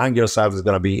 And once you hang yourself, it's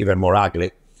going to be even more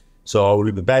ugly. So it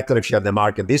would be better if you have the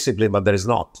market discipline, but there is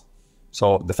not.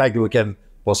 So the fact that we can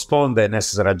postpone the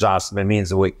necessary adjustment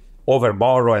means we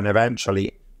overborrow, and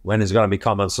eventually, when it's going to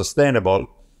become unsustainable,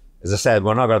 as I said,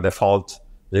 we're not going to default.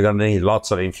 You're going to need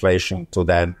lots of inflation to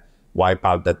then wipe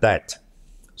out the debt.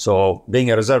 So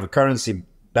being a reserve currency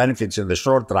benefits in the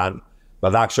short run,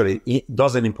 but actually it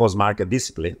doesn't impose market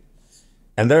discipline.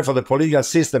 And therefore, the political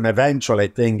system eventually, I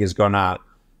think, is going to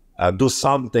do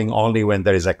something only when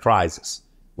there is a crisis.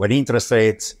 When interest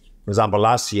rates, for example,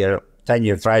 last year,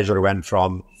 10-year Treasury went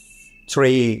from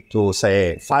 3 to,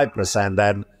 say, 5%,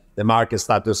 then the market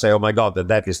started to say, oh my God, the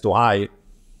debt is too high,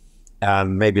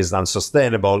 and maybe it's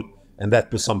unsustainable, and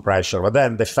that put some pressure. But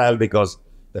then they fell because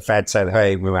the Fed said,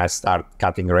 hey, we might start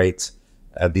cutting rates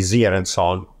this year and so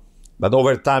on. But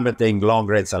over time, I think long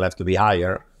rates will have to be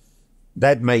higher.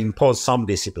 That may impose some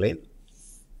discipline,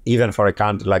 even for a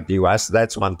country like the US.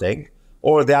 That's one thing.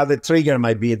 Or the other trigger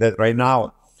might be that right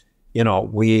now,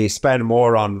 we spend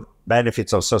more on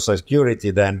benefits of Social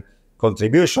Security than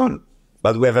contribution,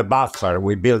 but we have a buffer.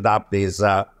 We build up this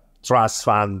trust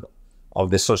fund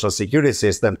of the Social Security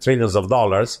system, trillions of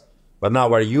dollars, but now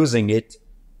we're using it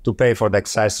to pay for the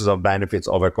excesses of benefits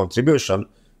over contribution.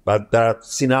 But there are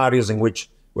scenarios in which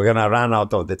we're going to run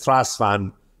out of the trust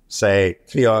fund, say,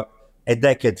 a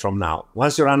decade from now.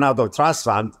 Once you run out of trust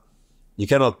fund, you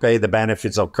cannot pay the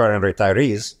benefits of current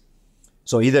retirees.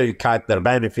 So either you cut their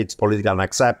benefits, politically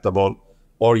unacceptable,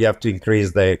 or you have to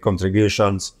increase the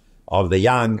contributions of the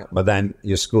young, but then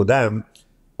you screw them,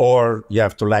 or you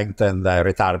have to lengthen the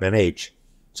retirement age.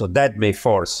 So that may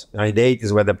force. In the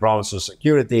 80s, when the problem of Social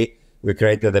Security, we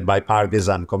created a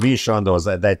bipartisan commission that was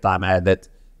at that time headed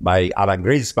by Alan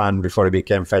Greenspan before he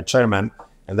became Fed chairman.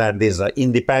 And then this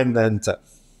independent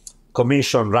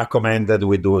commission recommended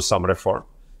we do some reform.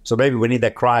 So maybe we need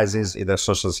a crisis, either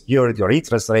Social Security or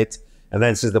interest rates. And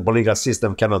then since the political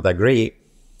system cannot agree,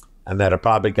 and the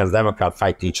Republicans, Democrats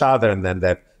fight each other, and then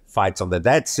they fight on the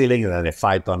debt ceiling, and then they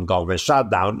fight on government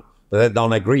shutdown, but they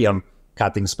don't agree on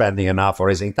cutting spending enough or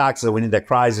raising taxes. We need a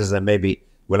crisis, and maybe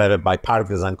we'll have a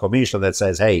bipartisan commission that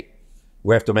says, hey,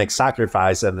 we have to make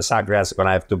sacrifice, and the sacrifice is going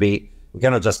to have to be, we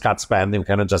cannot just cut spending, we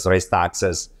cannot just raise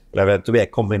taxes. It'll have to be a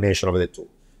combination of the two.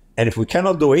 And if we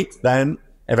cannot do it, then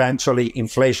eventually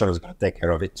inflation is going to take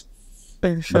care of it.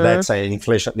 Sure. But that's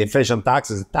inflation. The inflation tax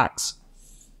is a tax.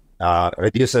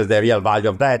 Reduces the real value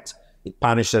of debt. It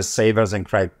punishes savers and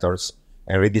creditors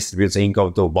and redistributes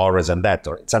income to borrowers and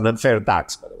debtors. It's an unfair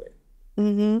tax, by the way.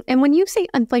 Mm-hmm. And when you say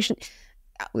inflation,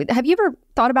 have you ever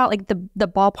thought about like the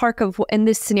ballpark of in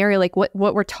this scenario, like what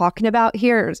we're talking about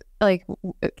here? Like,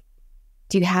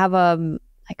 do you have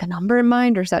like a number in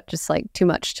mind, or is that just like too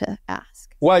much to ask?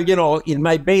 Well, in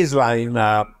my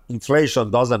baseline, inflation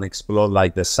doesn't explode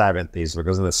like the 70s,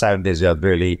 because in the 70s you had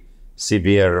really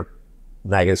severe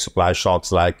negative supply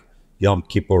shocks like Yom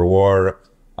Kippur War,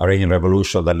 Iranian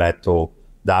Revolution that led to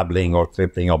doubling or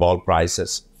tripling of oil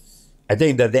prices. I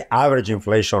think that the average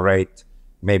inflation rate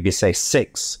may be, say,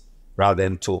 6 rather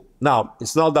than 2. Now,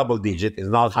 it's not double digit, it's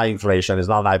not high inflation, it's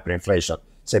not hyperinflation.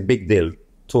 It's a big deal,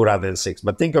 2 rather than 6.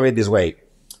 But think of it this way.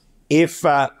 If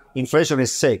inflation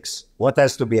is 6, what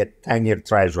has to be a 10-year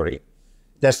treasury?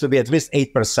 It has to be at least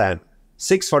 8%.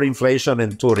 6 for inflation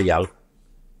and 2 real.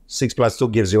 6 plus 2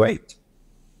 gives you 8.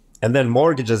 And then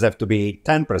mortgages have to be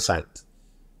 10%.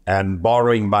 And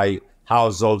borrowing by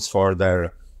households for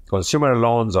their consumer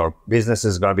loans or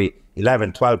businesses is going to be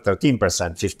 11, 12,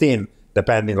 13%, 15,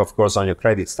 depending, of course, on your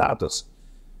credit status.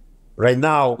 Right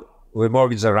now, with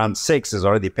mortgages around 6 is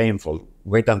already painful.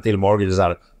 Wait until mortgages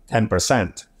are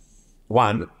 10%.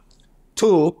 1.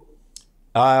 2,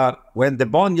 when the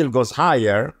bond yield goes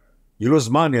higher, you lose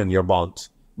money on your bonds.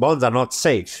 Bonds are not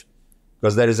safe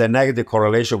because there is a negative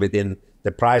correlation between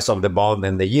the price of the bond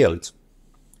and the yield.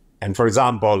 And for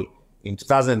example, in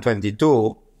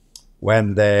 2022,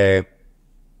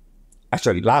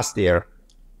 last year,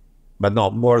 but no,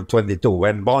 more 22,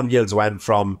 when bond yields went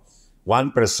from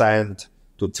 1%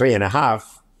 to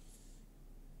 3.5%,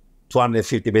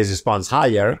 250 basis points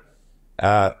higher,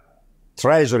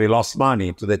 Treasury lost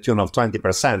money to the tune of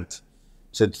 20%.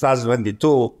 So in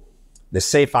 2022, the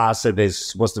safe asset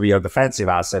is supposed to be your defensive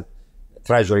asset.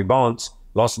 Treasury bonds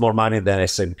lost more money than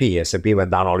S&P. S&P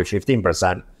went down only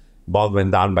 15%. Bond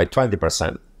went down by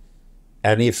 20%.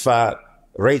 And if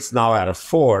rates now are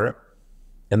 4,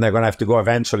 and they're going to have to go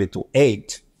eventually to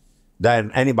 8,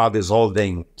 then anybody who's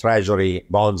holding Treasury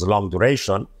bonds long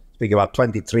duration, speaking about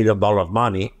 $20 trillion of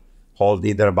money, held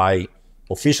either by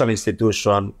official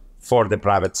institution for the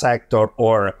private sector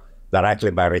or directly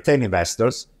by retail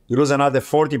investors, you lose another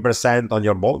 40% on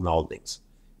your bond holdings.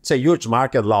 It's a huge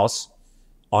market loss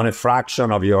on a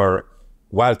fraction of your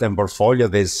wealth and portfolio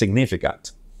that is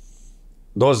significant.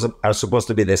 Those are supposed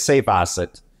to be the safe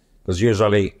asset, because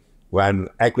usually when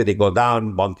equity go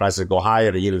down, bond prices go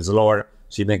higher, the yield is lower,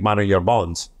 so you make money on your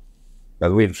bonds.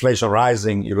 But with inflation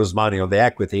rising, you lose money on the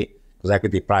equity, because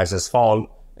equity prices fall,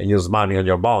 and you lose money on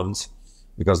your bonds,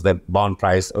 because the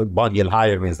bond yield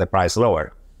higher means the price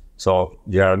lower. So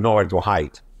you are nowhere to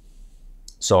hide.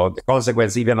 So the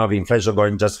consequence even of inflation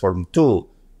going just from 2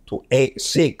 to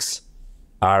 6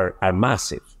 are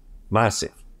massive,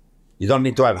 massive. You don't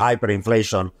need to have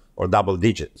hyperinflation or double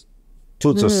digits.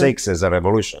 2 to 6 is a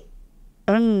revolution.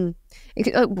 We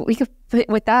could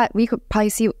with that. We could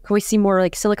probably see more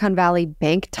like Silicon Valley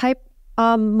Bank type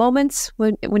moments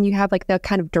when you have like the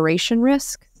kind of duration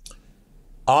risk.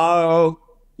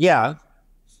 Yeah,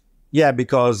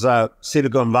 because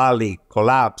Silicon Valley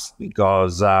collapsed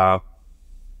because their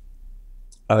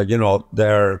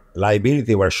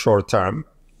liability were short term,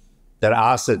 their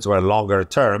assets were longer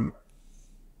term,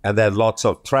 and they had lots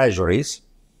of treasuries.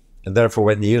 And therefore,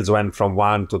 when the yields went from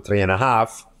 1 to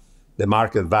 3.5, the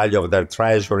market value of their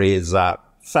treasuries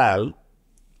fell.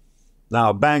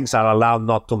 Now, banks are allowed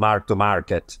not to mark to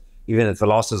market. Even if the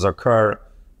losses occur,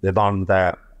 they don't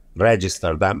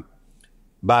register them.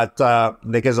 But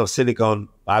in the case of Silicon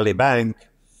Valley Bank,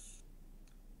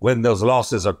 when those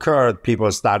losses occurred,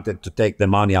 people started to take the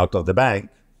money out of the bank.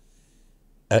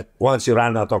 Once you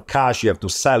run out of cash, you have to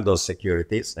sell those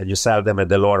securities, and you sell them at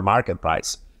the lower market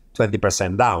price,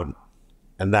 20% down.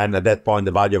 And then at that point,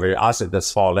 the value of your asset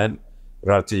has fallen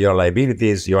relative to your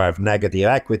liabilities. You have negative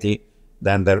equity.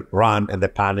 Then the run and the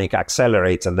panic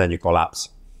accelerates, and then you collapse.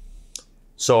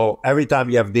 So every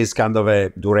time you have this kind of a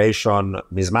duration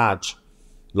mismatch,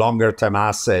 longer-term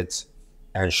assets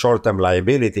and short-term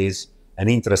liabilities and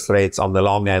interest rates on the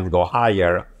long end go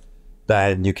higher,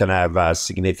 then you can have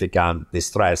significant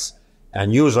distress.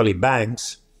 And usually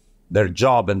banks, their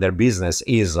job and their business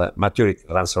is maturity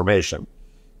transformation.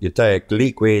 You take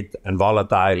liquid and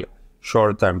volatile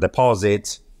short-term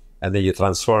deposits, and then you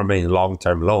transform it in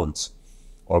long-term loans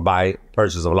or by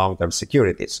purchase of long-term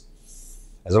securities.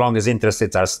 As long as interest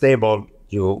rates are stable,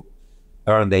 you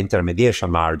earn the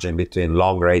intermediation margin between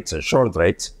long rates and short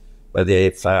rates. But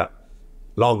if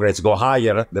long rates go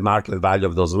higher, the market value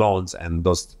of those loans and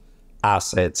those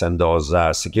assets and those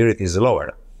securities is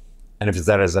lower. And if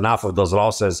there is enough of those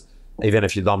losses, even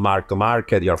if you don't mark to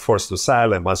market, you're forced to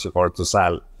sell. And once you're forced to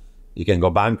sell, you can go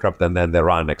bankrupt, and then the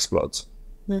run explodes.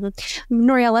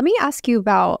 Nouriel, let me ask you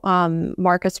about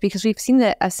markets, because we've seen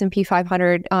the S&P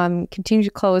 500 continue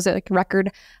to close at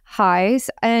record highs.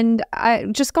 And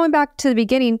just going back to the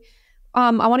beginning,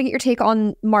 I want to get your take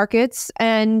on markets,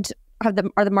 and are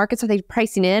the markets, are they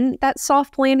pricing in that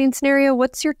soft landing scenario?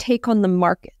 What's your take on the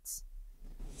markets?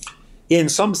 In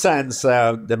some sense,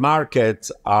 the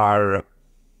markets are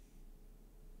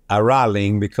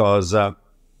rallying because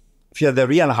if you have the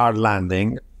real hard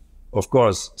landing, of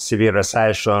course, severe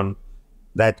recession,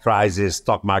 debt crisis,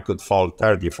 stock market fall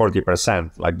 30,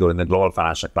 40%, like during the global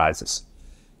financial crisis.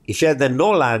 If you have the no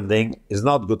landing, it's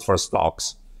not good for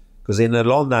stocks, because in a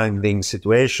low landing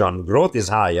situation, growth is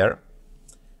higher,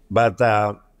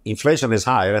 but inflation is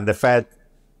higher, and the Fed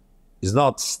is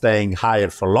not staying higher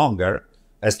for longer,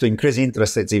 has to increase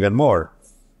interest rates even more.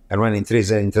 And when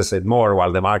increasing interest rate more,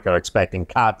 while the market are expecting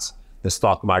cuts, the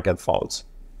stock market falls.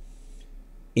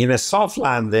 In a soft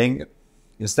landing,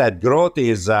 instead, growth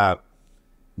is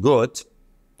good,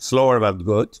 slower but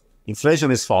good.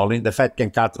 Inflation is falling, the Fed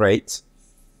can cut rates,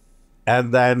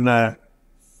 and then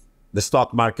the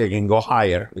stock market can go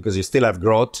higher because you still have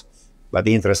growth, but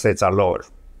the interest rates are lower.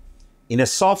 In a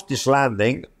softish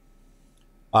landing,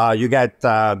 you get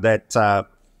that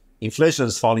inflation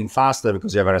is falling faster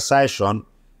because you have a recession,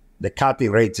 the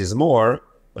cutting rates is more,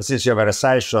 but since you have a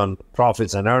recession,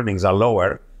 profits and earnings are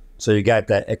lower, so you get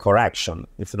a correction,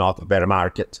 if not a bear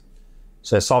market.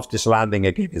 So a softish landing,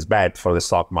 again, is bad for the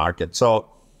stock market. So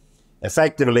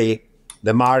effectively,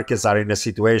 the markets are in a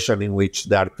situation in which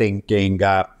they are thinking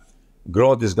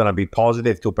growth is going to be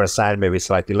positive, 2%, maybe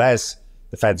slightly less.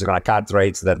 The Fed's going to cut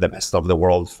rates, they're the best of the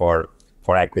world for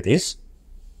equities.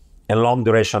 And long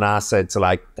duration assets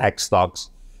like tech stocks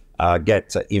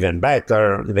get even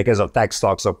better. In the case of tech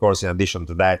stocks, of course, in addition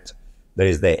to that, there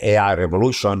is the AI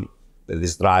revolution that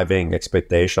is driving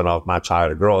expectation of much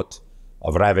higher growth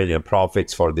of revenue and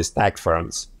profits for these tech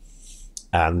firms.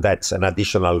 And that's an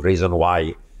additional reason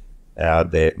why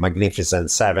the Magnificent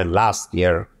Seven last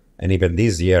year and even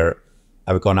this year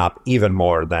have gone up even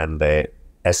more than the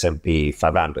S&P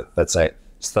 500. That's a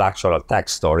structural tech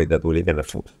story that we live in a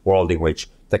world in which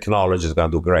technology is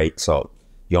going to do great. So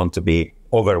you want to be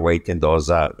overweight in those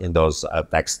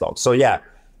tech stocks. So yeah,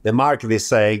 the market is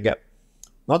saying,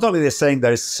 not only they're saying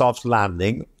there is soft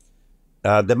landing,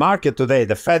 the market today,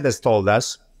 the Fed has told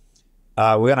us,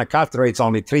 we're going to cut rates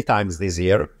only 3 times this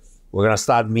year. We're going to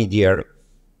start mid-year,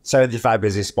 75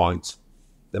 basis points.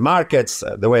 The markets,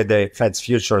 the way the Fed's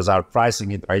futures are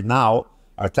pricing it right now,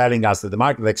 are telling us that the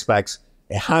market expects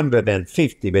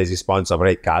 150 basis points of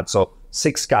rate cuts, so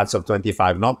 6 cuts of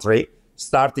 25, not 3,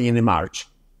 starting in March.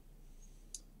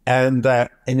 And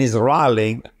is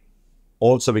rallying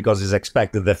also because it's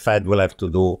expected the Fed will have to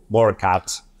do more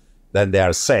cuts than they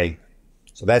are saying.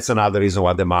 So that's another reason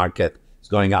why the market is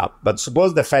going up. But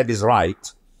suppose the Fed is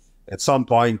right. At some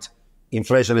point,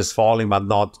 inflation is falling, but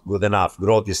not good enough.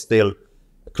 Growth is still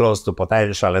close to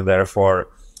potential, and therefore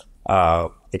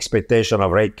expectation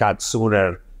of rate cuts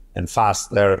sooner and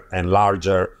faster and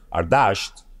larger are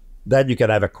dashed. Then you can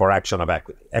have a correction of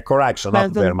equity. A correction,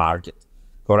 not bear market.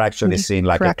 Correction is seen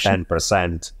like a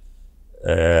 10%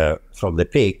 from the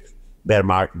peak. Bear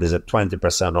market is at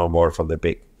 20% or more from the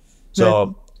peak.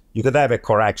 So you could have a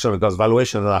correction because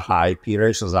valuations are high, P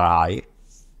ratios are high.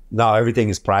 Now everything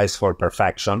is priced for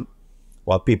perfection,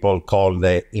 what people call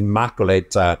the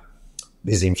immaculate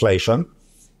disinflation.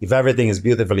 If everything is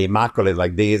beautifully immaculate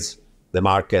like this, the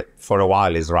market for a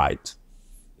while is right.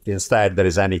 If instead there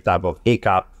is any type of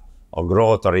hiccup of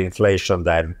growth or inflation,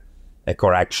 then a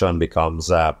correction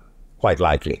becomes quite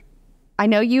likely. I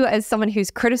know you as someone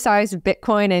who's criticized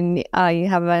Bitcoin, and you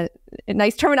have a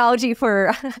nice terminology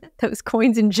for those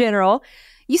coins in general.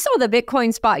 You saw the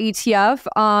Bitcoin spot ETF.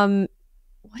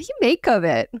 What do you make of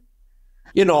it?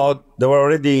 You know, there were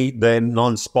already the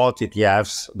non-spot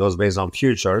ETFs, those based on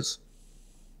futures.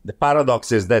 The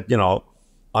paradox is that, you know,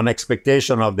 on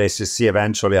expectation of the SEC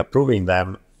eventually approving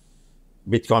them,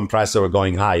 Bitcoin prices were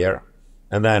going higher.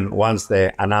 And then once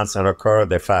the announcement occurred,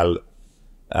 they fell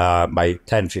by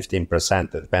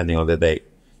 10-15%, depending on the day.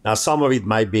 Now, some of it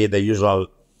might be the usual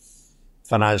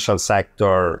financial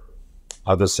sector,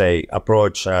 how to say,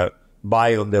 approach,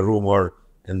 buy on the rumor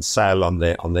and sell on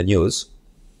the news.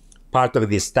 Part of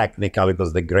it is technical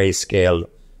because the grayscale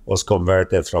was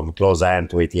converted from closed-end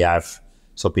to ETF,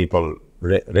 so people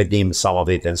redeem some of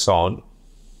it and so on.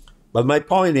 But my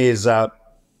point is,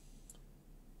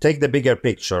 take the bigger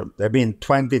picture. There have been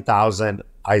 20,000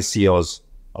 ICOs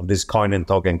of this coin and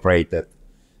token created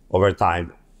over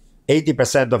time.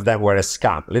 80% of them were a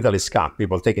scam, literally scam.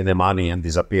 People taking the money and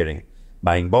disappearing,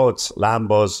 buying boats,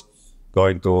 Lambos,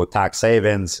 going to tax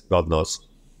havens, God knows.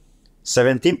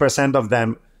 17% of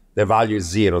them, the value is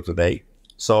zero today.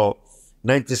 So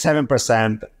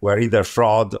 97% were either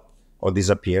fraud or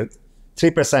disappeared.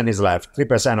 3% is left.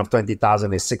 3% of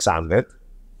 20,000 is 600.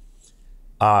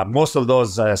 Most of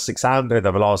those 600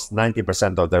 have lost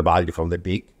 90% of their value from the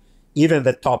peak. Even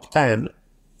the top 10,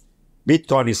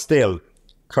 Bitcoin is still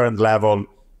current level,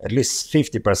 at least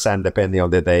 50%, depending on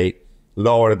the day,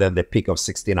 lower than the peak of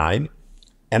 69.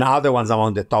 And other ones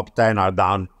among the top 10 are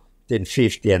down between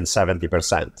 50 and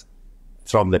 70%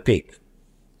 from the peak.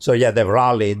 So yeah, they've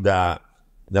rallied the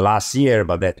last year,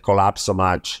 but that collapsed so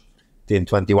much in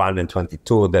 21 and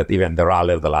 22 that even the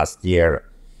rally of the last year,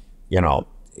 you know,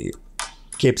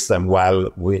 keeps them well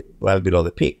below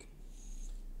the peak.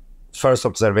 First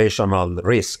observation on the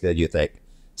risk that you take.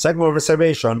 Second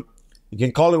observation, you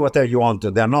can call it whatever you want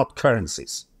to. They're not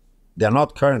currencies. They're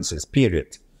not currencies,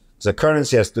 period. The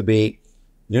currency has to be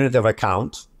unit of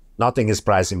account. Nothing is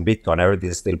priced in Bitcoin.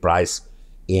 Everything is still priced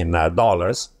in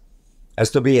dollars.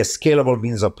 Has to be a scalable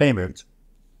means of payment.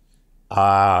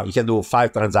 You can do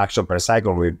 5 transactions per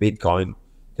second with Bitcoin.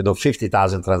 You can do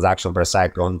 50,000 transactions per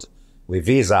second with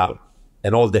Visa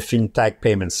and all the fintech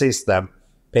payment system,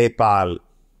 PayPal,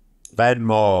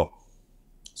 Venmo,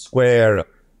 Square,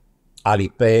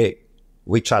 Alipay,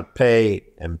 WeChat Pay,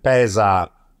 M-Pesa,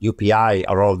 UPI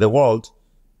are all the world.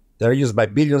 They're used by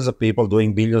billions of people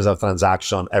doing billions of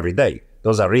transactions every day.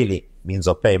 Those are really means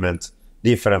of payment,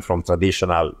 different from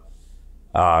traditional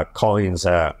coins,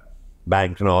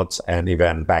 banknotes, and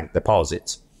even bank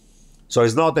deposits. So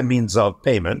it's not a means of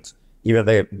payment. Even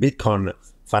the Bitcoin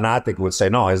fanatic would say,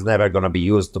 no, it's never going to be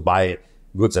used to buy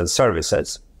goods and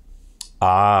services.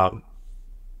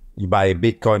 You buy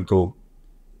Bitcoin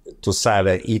to sell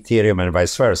Ethereum and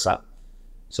vice versa.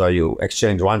 So you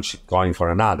exchange one coin for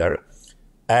another.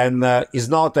 And it's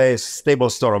not a stable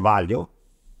store of value.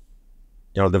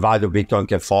 You know, the value of Bitcoin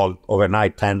can fall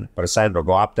overnight 10% or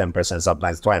go up 10%,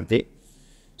 sometimes 20%.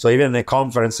 So even in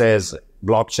conferences,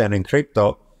 blockchain and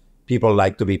crypto, people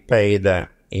like to be paid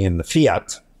in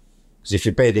fiat. Because if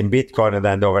you paid in Bitcoin and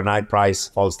then the overnight price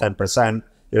falls 10%,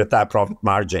 your entire profit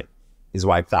margin is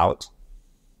wiped out.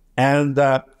 And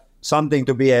something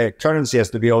to be a currency has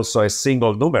to be also a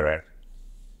single numerator.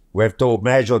 We have to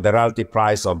measure the relative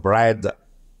price of bread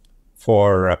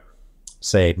for,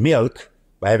 say, milk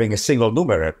by having a single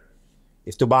numerator.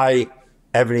 If to buy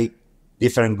every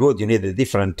different good, you need a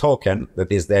different token.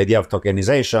 That is the idea of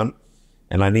tokenization.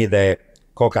 And I need a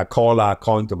Coca-Cola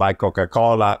coin to buy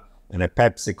Coca-Cola and a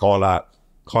Pepsi-Cola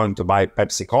coin to buy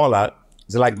Pepsi-Cola.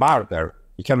 It's like barter.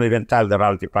 You cannot even tell the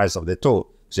relative price of the two.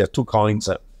 So you have two coins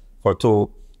for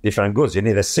two different goods. You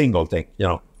need a single thing, you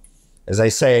know. As I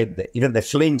said, even the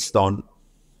Flintstone,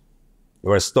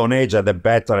 where Stone Age had a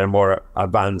better and more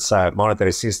advanced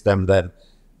monetary system than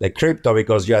the crypto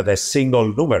because you had a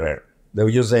single numerator. They were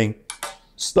using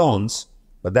stones,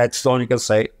 but that stone you can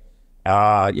say,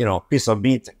 you know, piece of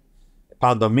meat, a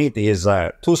pound of meat is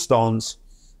 2 stones,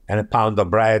 and a pound of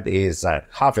bread is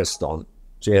half a stone.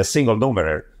 So you have a single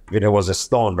numerator, if it was a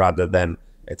stone rather than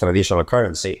a traditional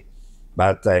currency.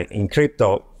 But in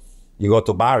crypto, you go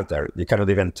to barter, you cannot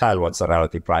even tell what's the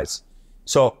relative price.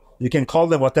 So you can call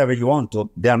them whatever you want to.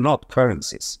 They are not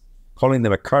currencies. Calling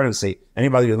them a currency,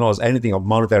 anybody who knows anything of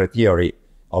monetary theory,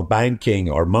 of banking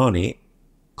or money,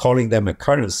 calling them a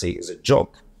currency is a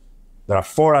joke. There are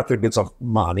 4 attributes of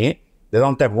money. They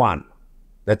don't have one,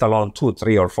 let alone 2,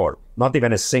 3, or 4. Not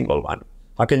even a single one.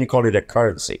 How can you call it a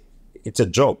currency? It's a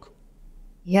joke.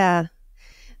 Yeah.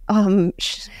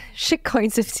 shit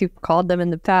coins, as you've called them in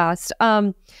the past.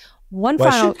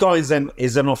 Shitcoins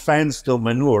is an offense to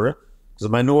manure, because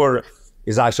manure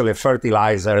is actually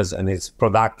fertilizers and it's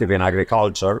productive in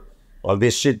agriculture. Well,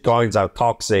 these shitcoins are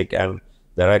toxic and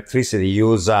the electricity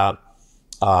use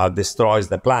destroys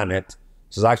the planet.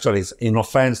 So actually it's an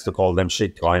offense to call them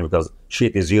shitcoin because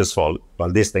shit is useful,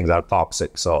 but these things are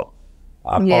toxic. So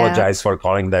I apologize for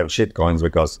calling them shitcoins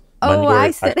because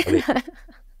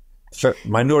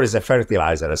manure is a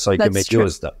fertilizer, so you can make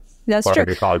use of them. That's for true.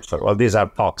 agriculture. Well, these are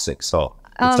toxic, so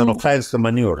it's an offense to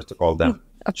manure to call them.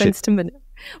 Offense to manure.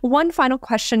 One final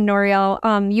question, Nouriel.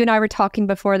 You and I were talking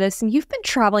before this, and you've been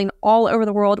traveling all over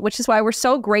the world, which is why we're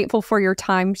so grateful for your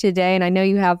time today. And I know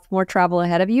you have more travel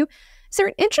ahead of you. Is there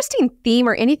an interesting theme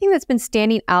or anything that's been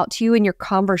standing out to you in your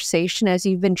conversation as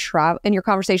you've been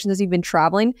conversations as you've been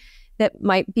traveling that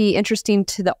might be interesting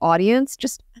to the audience?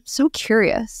 I'm so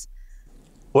curious.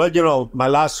 Well, my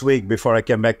last week before I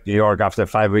came back to New York, after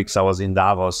 5 weeks, I was in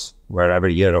Davos, where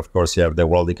every year, of course, you have the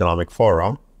World Economic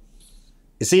Forum.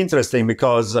 It's interesting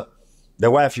because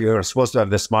the WEF, you're supposed to have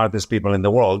the smartest people in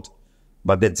the world,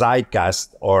 but the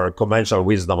zeitgeist or conventional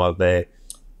wisdom of the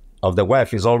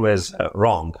WEF is always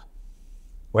wrong.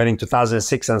 When in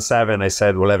 2006 and 2007, I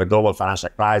said we'll have a global financial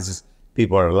crisis,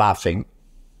 people are laughing,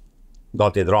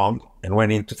 got it wrong. And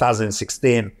when in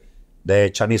 2016,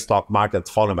 the Chinese stock market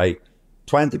fallen by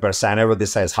 20%, everybody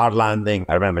says hard landing.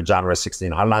 I remember January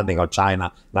 16, hard landing on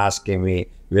China, and asking me,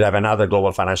 we'll have another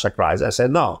global financial crisis. I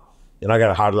said, no, you're not going to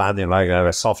have a hard landing, you're not going to have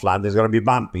a soft landing. It's going to be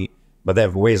bumpy, but they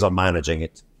have ways of managing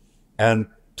it. And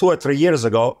 2 or 3 years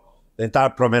ago, the entire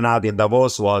promenade in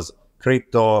Davos was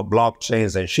crypto,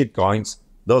 blockchains, and shitcoins.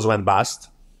 Those went bust.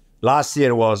 Last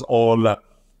year was all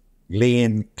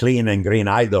clean and green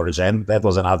hydrogen. That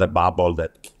was another bubble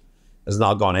that has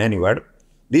not gone anywhere.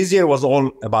 This year was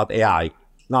all about AI.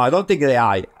 Now, I don't think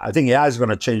AI. I think AI is going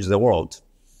to change the world.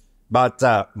 But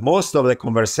most of the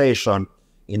conversation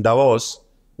in Davos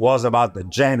was about the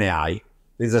Gen AI.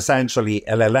 These essentially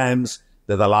LLMs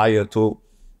that allow you to,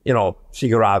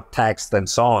 figure out text and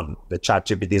so on, the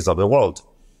ChatGPTs of the world.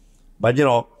 But,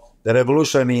 the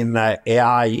revolution in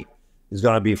AI is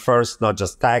going to be first, not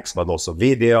just text, but also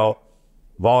video,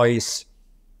 voice,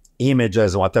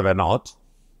 images, whatever not.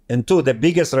 And two, the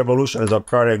biggest revolution is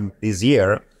occurring this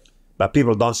year, but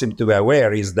people don't seem to be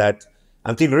aware, is that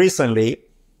until recently,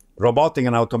 robotic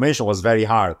and automation was very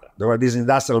hard. There were these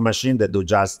industrial machines that do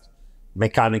just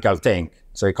mechanical thing.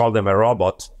 So you call them a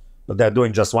robot, but they're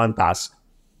doing just one task.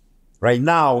 Right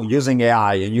now, using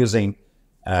AI and using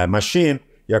machine,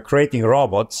 you're creating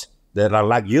robots that are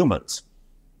like humans.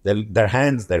 Their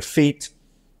hands, their feet.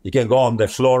 You can go on the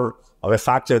floor of a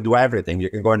factory and do everything. You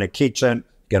can go in a kitchen,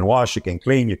 you can wash, you can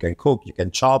clean, you can cook, you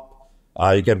can chop,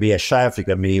 you can be a chef, you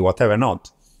can be whatever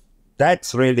not.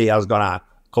 That's really is going to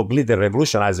completely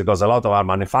revolutionize, because a lot of our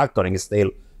manufacturing is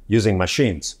still using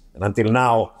machines. And until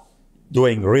now,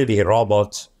 doing really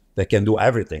robots that can do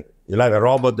everything. You'll have a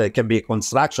robot that can be a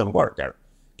construction worker,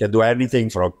 can do anything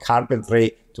from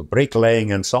carpentry to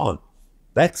bricklaying and so on.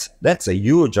 That's a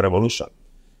huge revolution.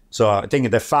 So I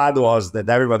think the fad was that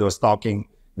everybody was talking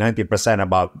 90%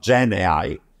 about Gen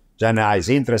AI. Gen AI is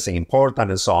interesting, important,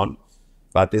 and so on,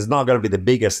 but it's not going to be the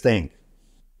biggest thing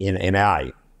in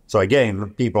AI. So again,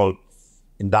 people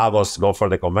in Davos go for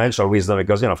the conventional wisdom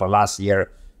because, for last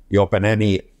year, you open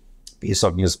any piece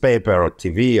of newspaper or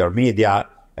TV or media,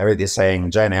 everybody's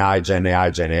saying Gen AI, Gen AI,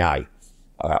 Gen AI.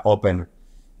 Open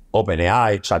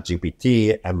AI,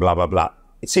 ChatGPT, and blah, blah, blah.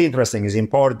 It's interesting, it's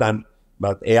important,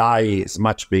 but AI is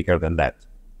much bigger than that.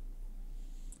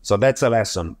 So that's a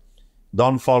lesson.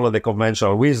 Don't follow the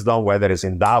conventional wisdom, whether it's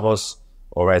in Davos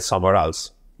or somewhere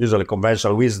else. Usually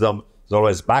conventional wisdom is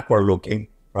always backward looking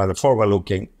rather forward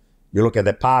looking. You look at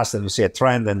the past and you see a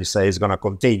trend and you say it's going to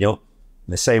continue in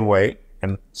the same way.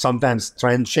 And sometimes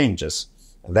trend changes.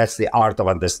 And that's the art of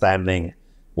understanding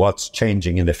what's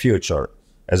changing in the future,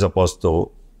 as opposed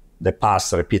to the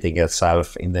past repeating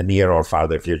itself in the near or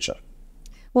farther future.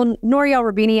 Well, Nouriel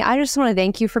Roubini, I just want to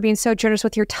thank you for being so generous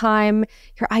with your time,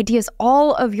 your ideas,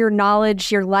 all of your knowledge,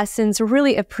 your lessons.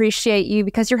 Really appreciate you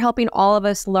because you're helping all of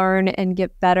us learn and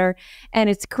get better. And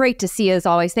it's great to see you as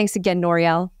always. Thanks again,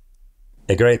 Nouriel.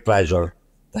 A great pleasure.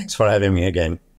 Thanks for having me again.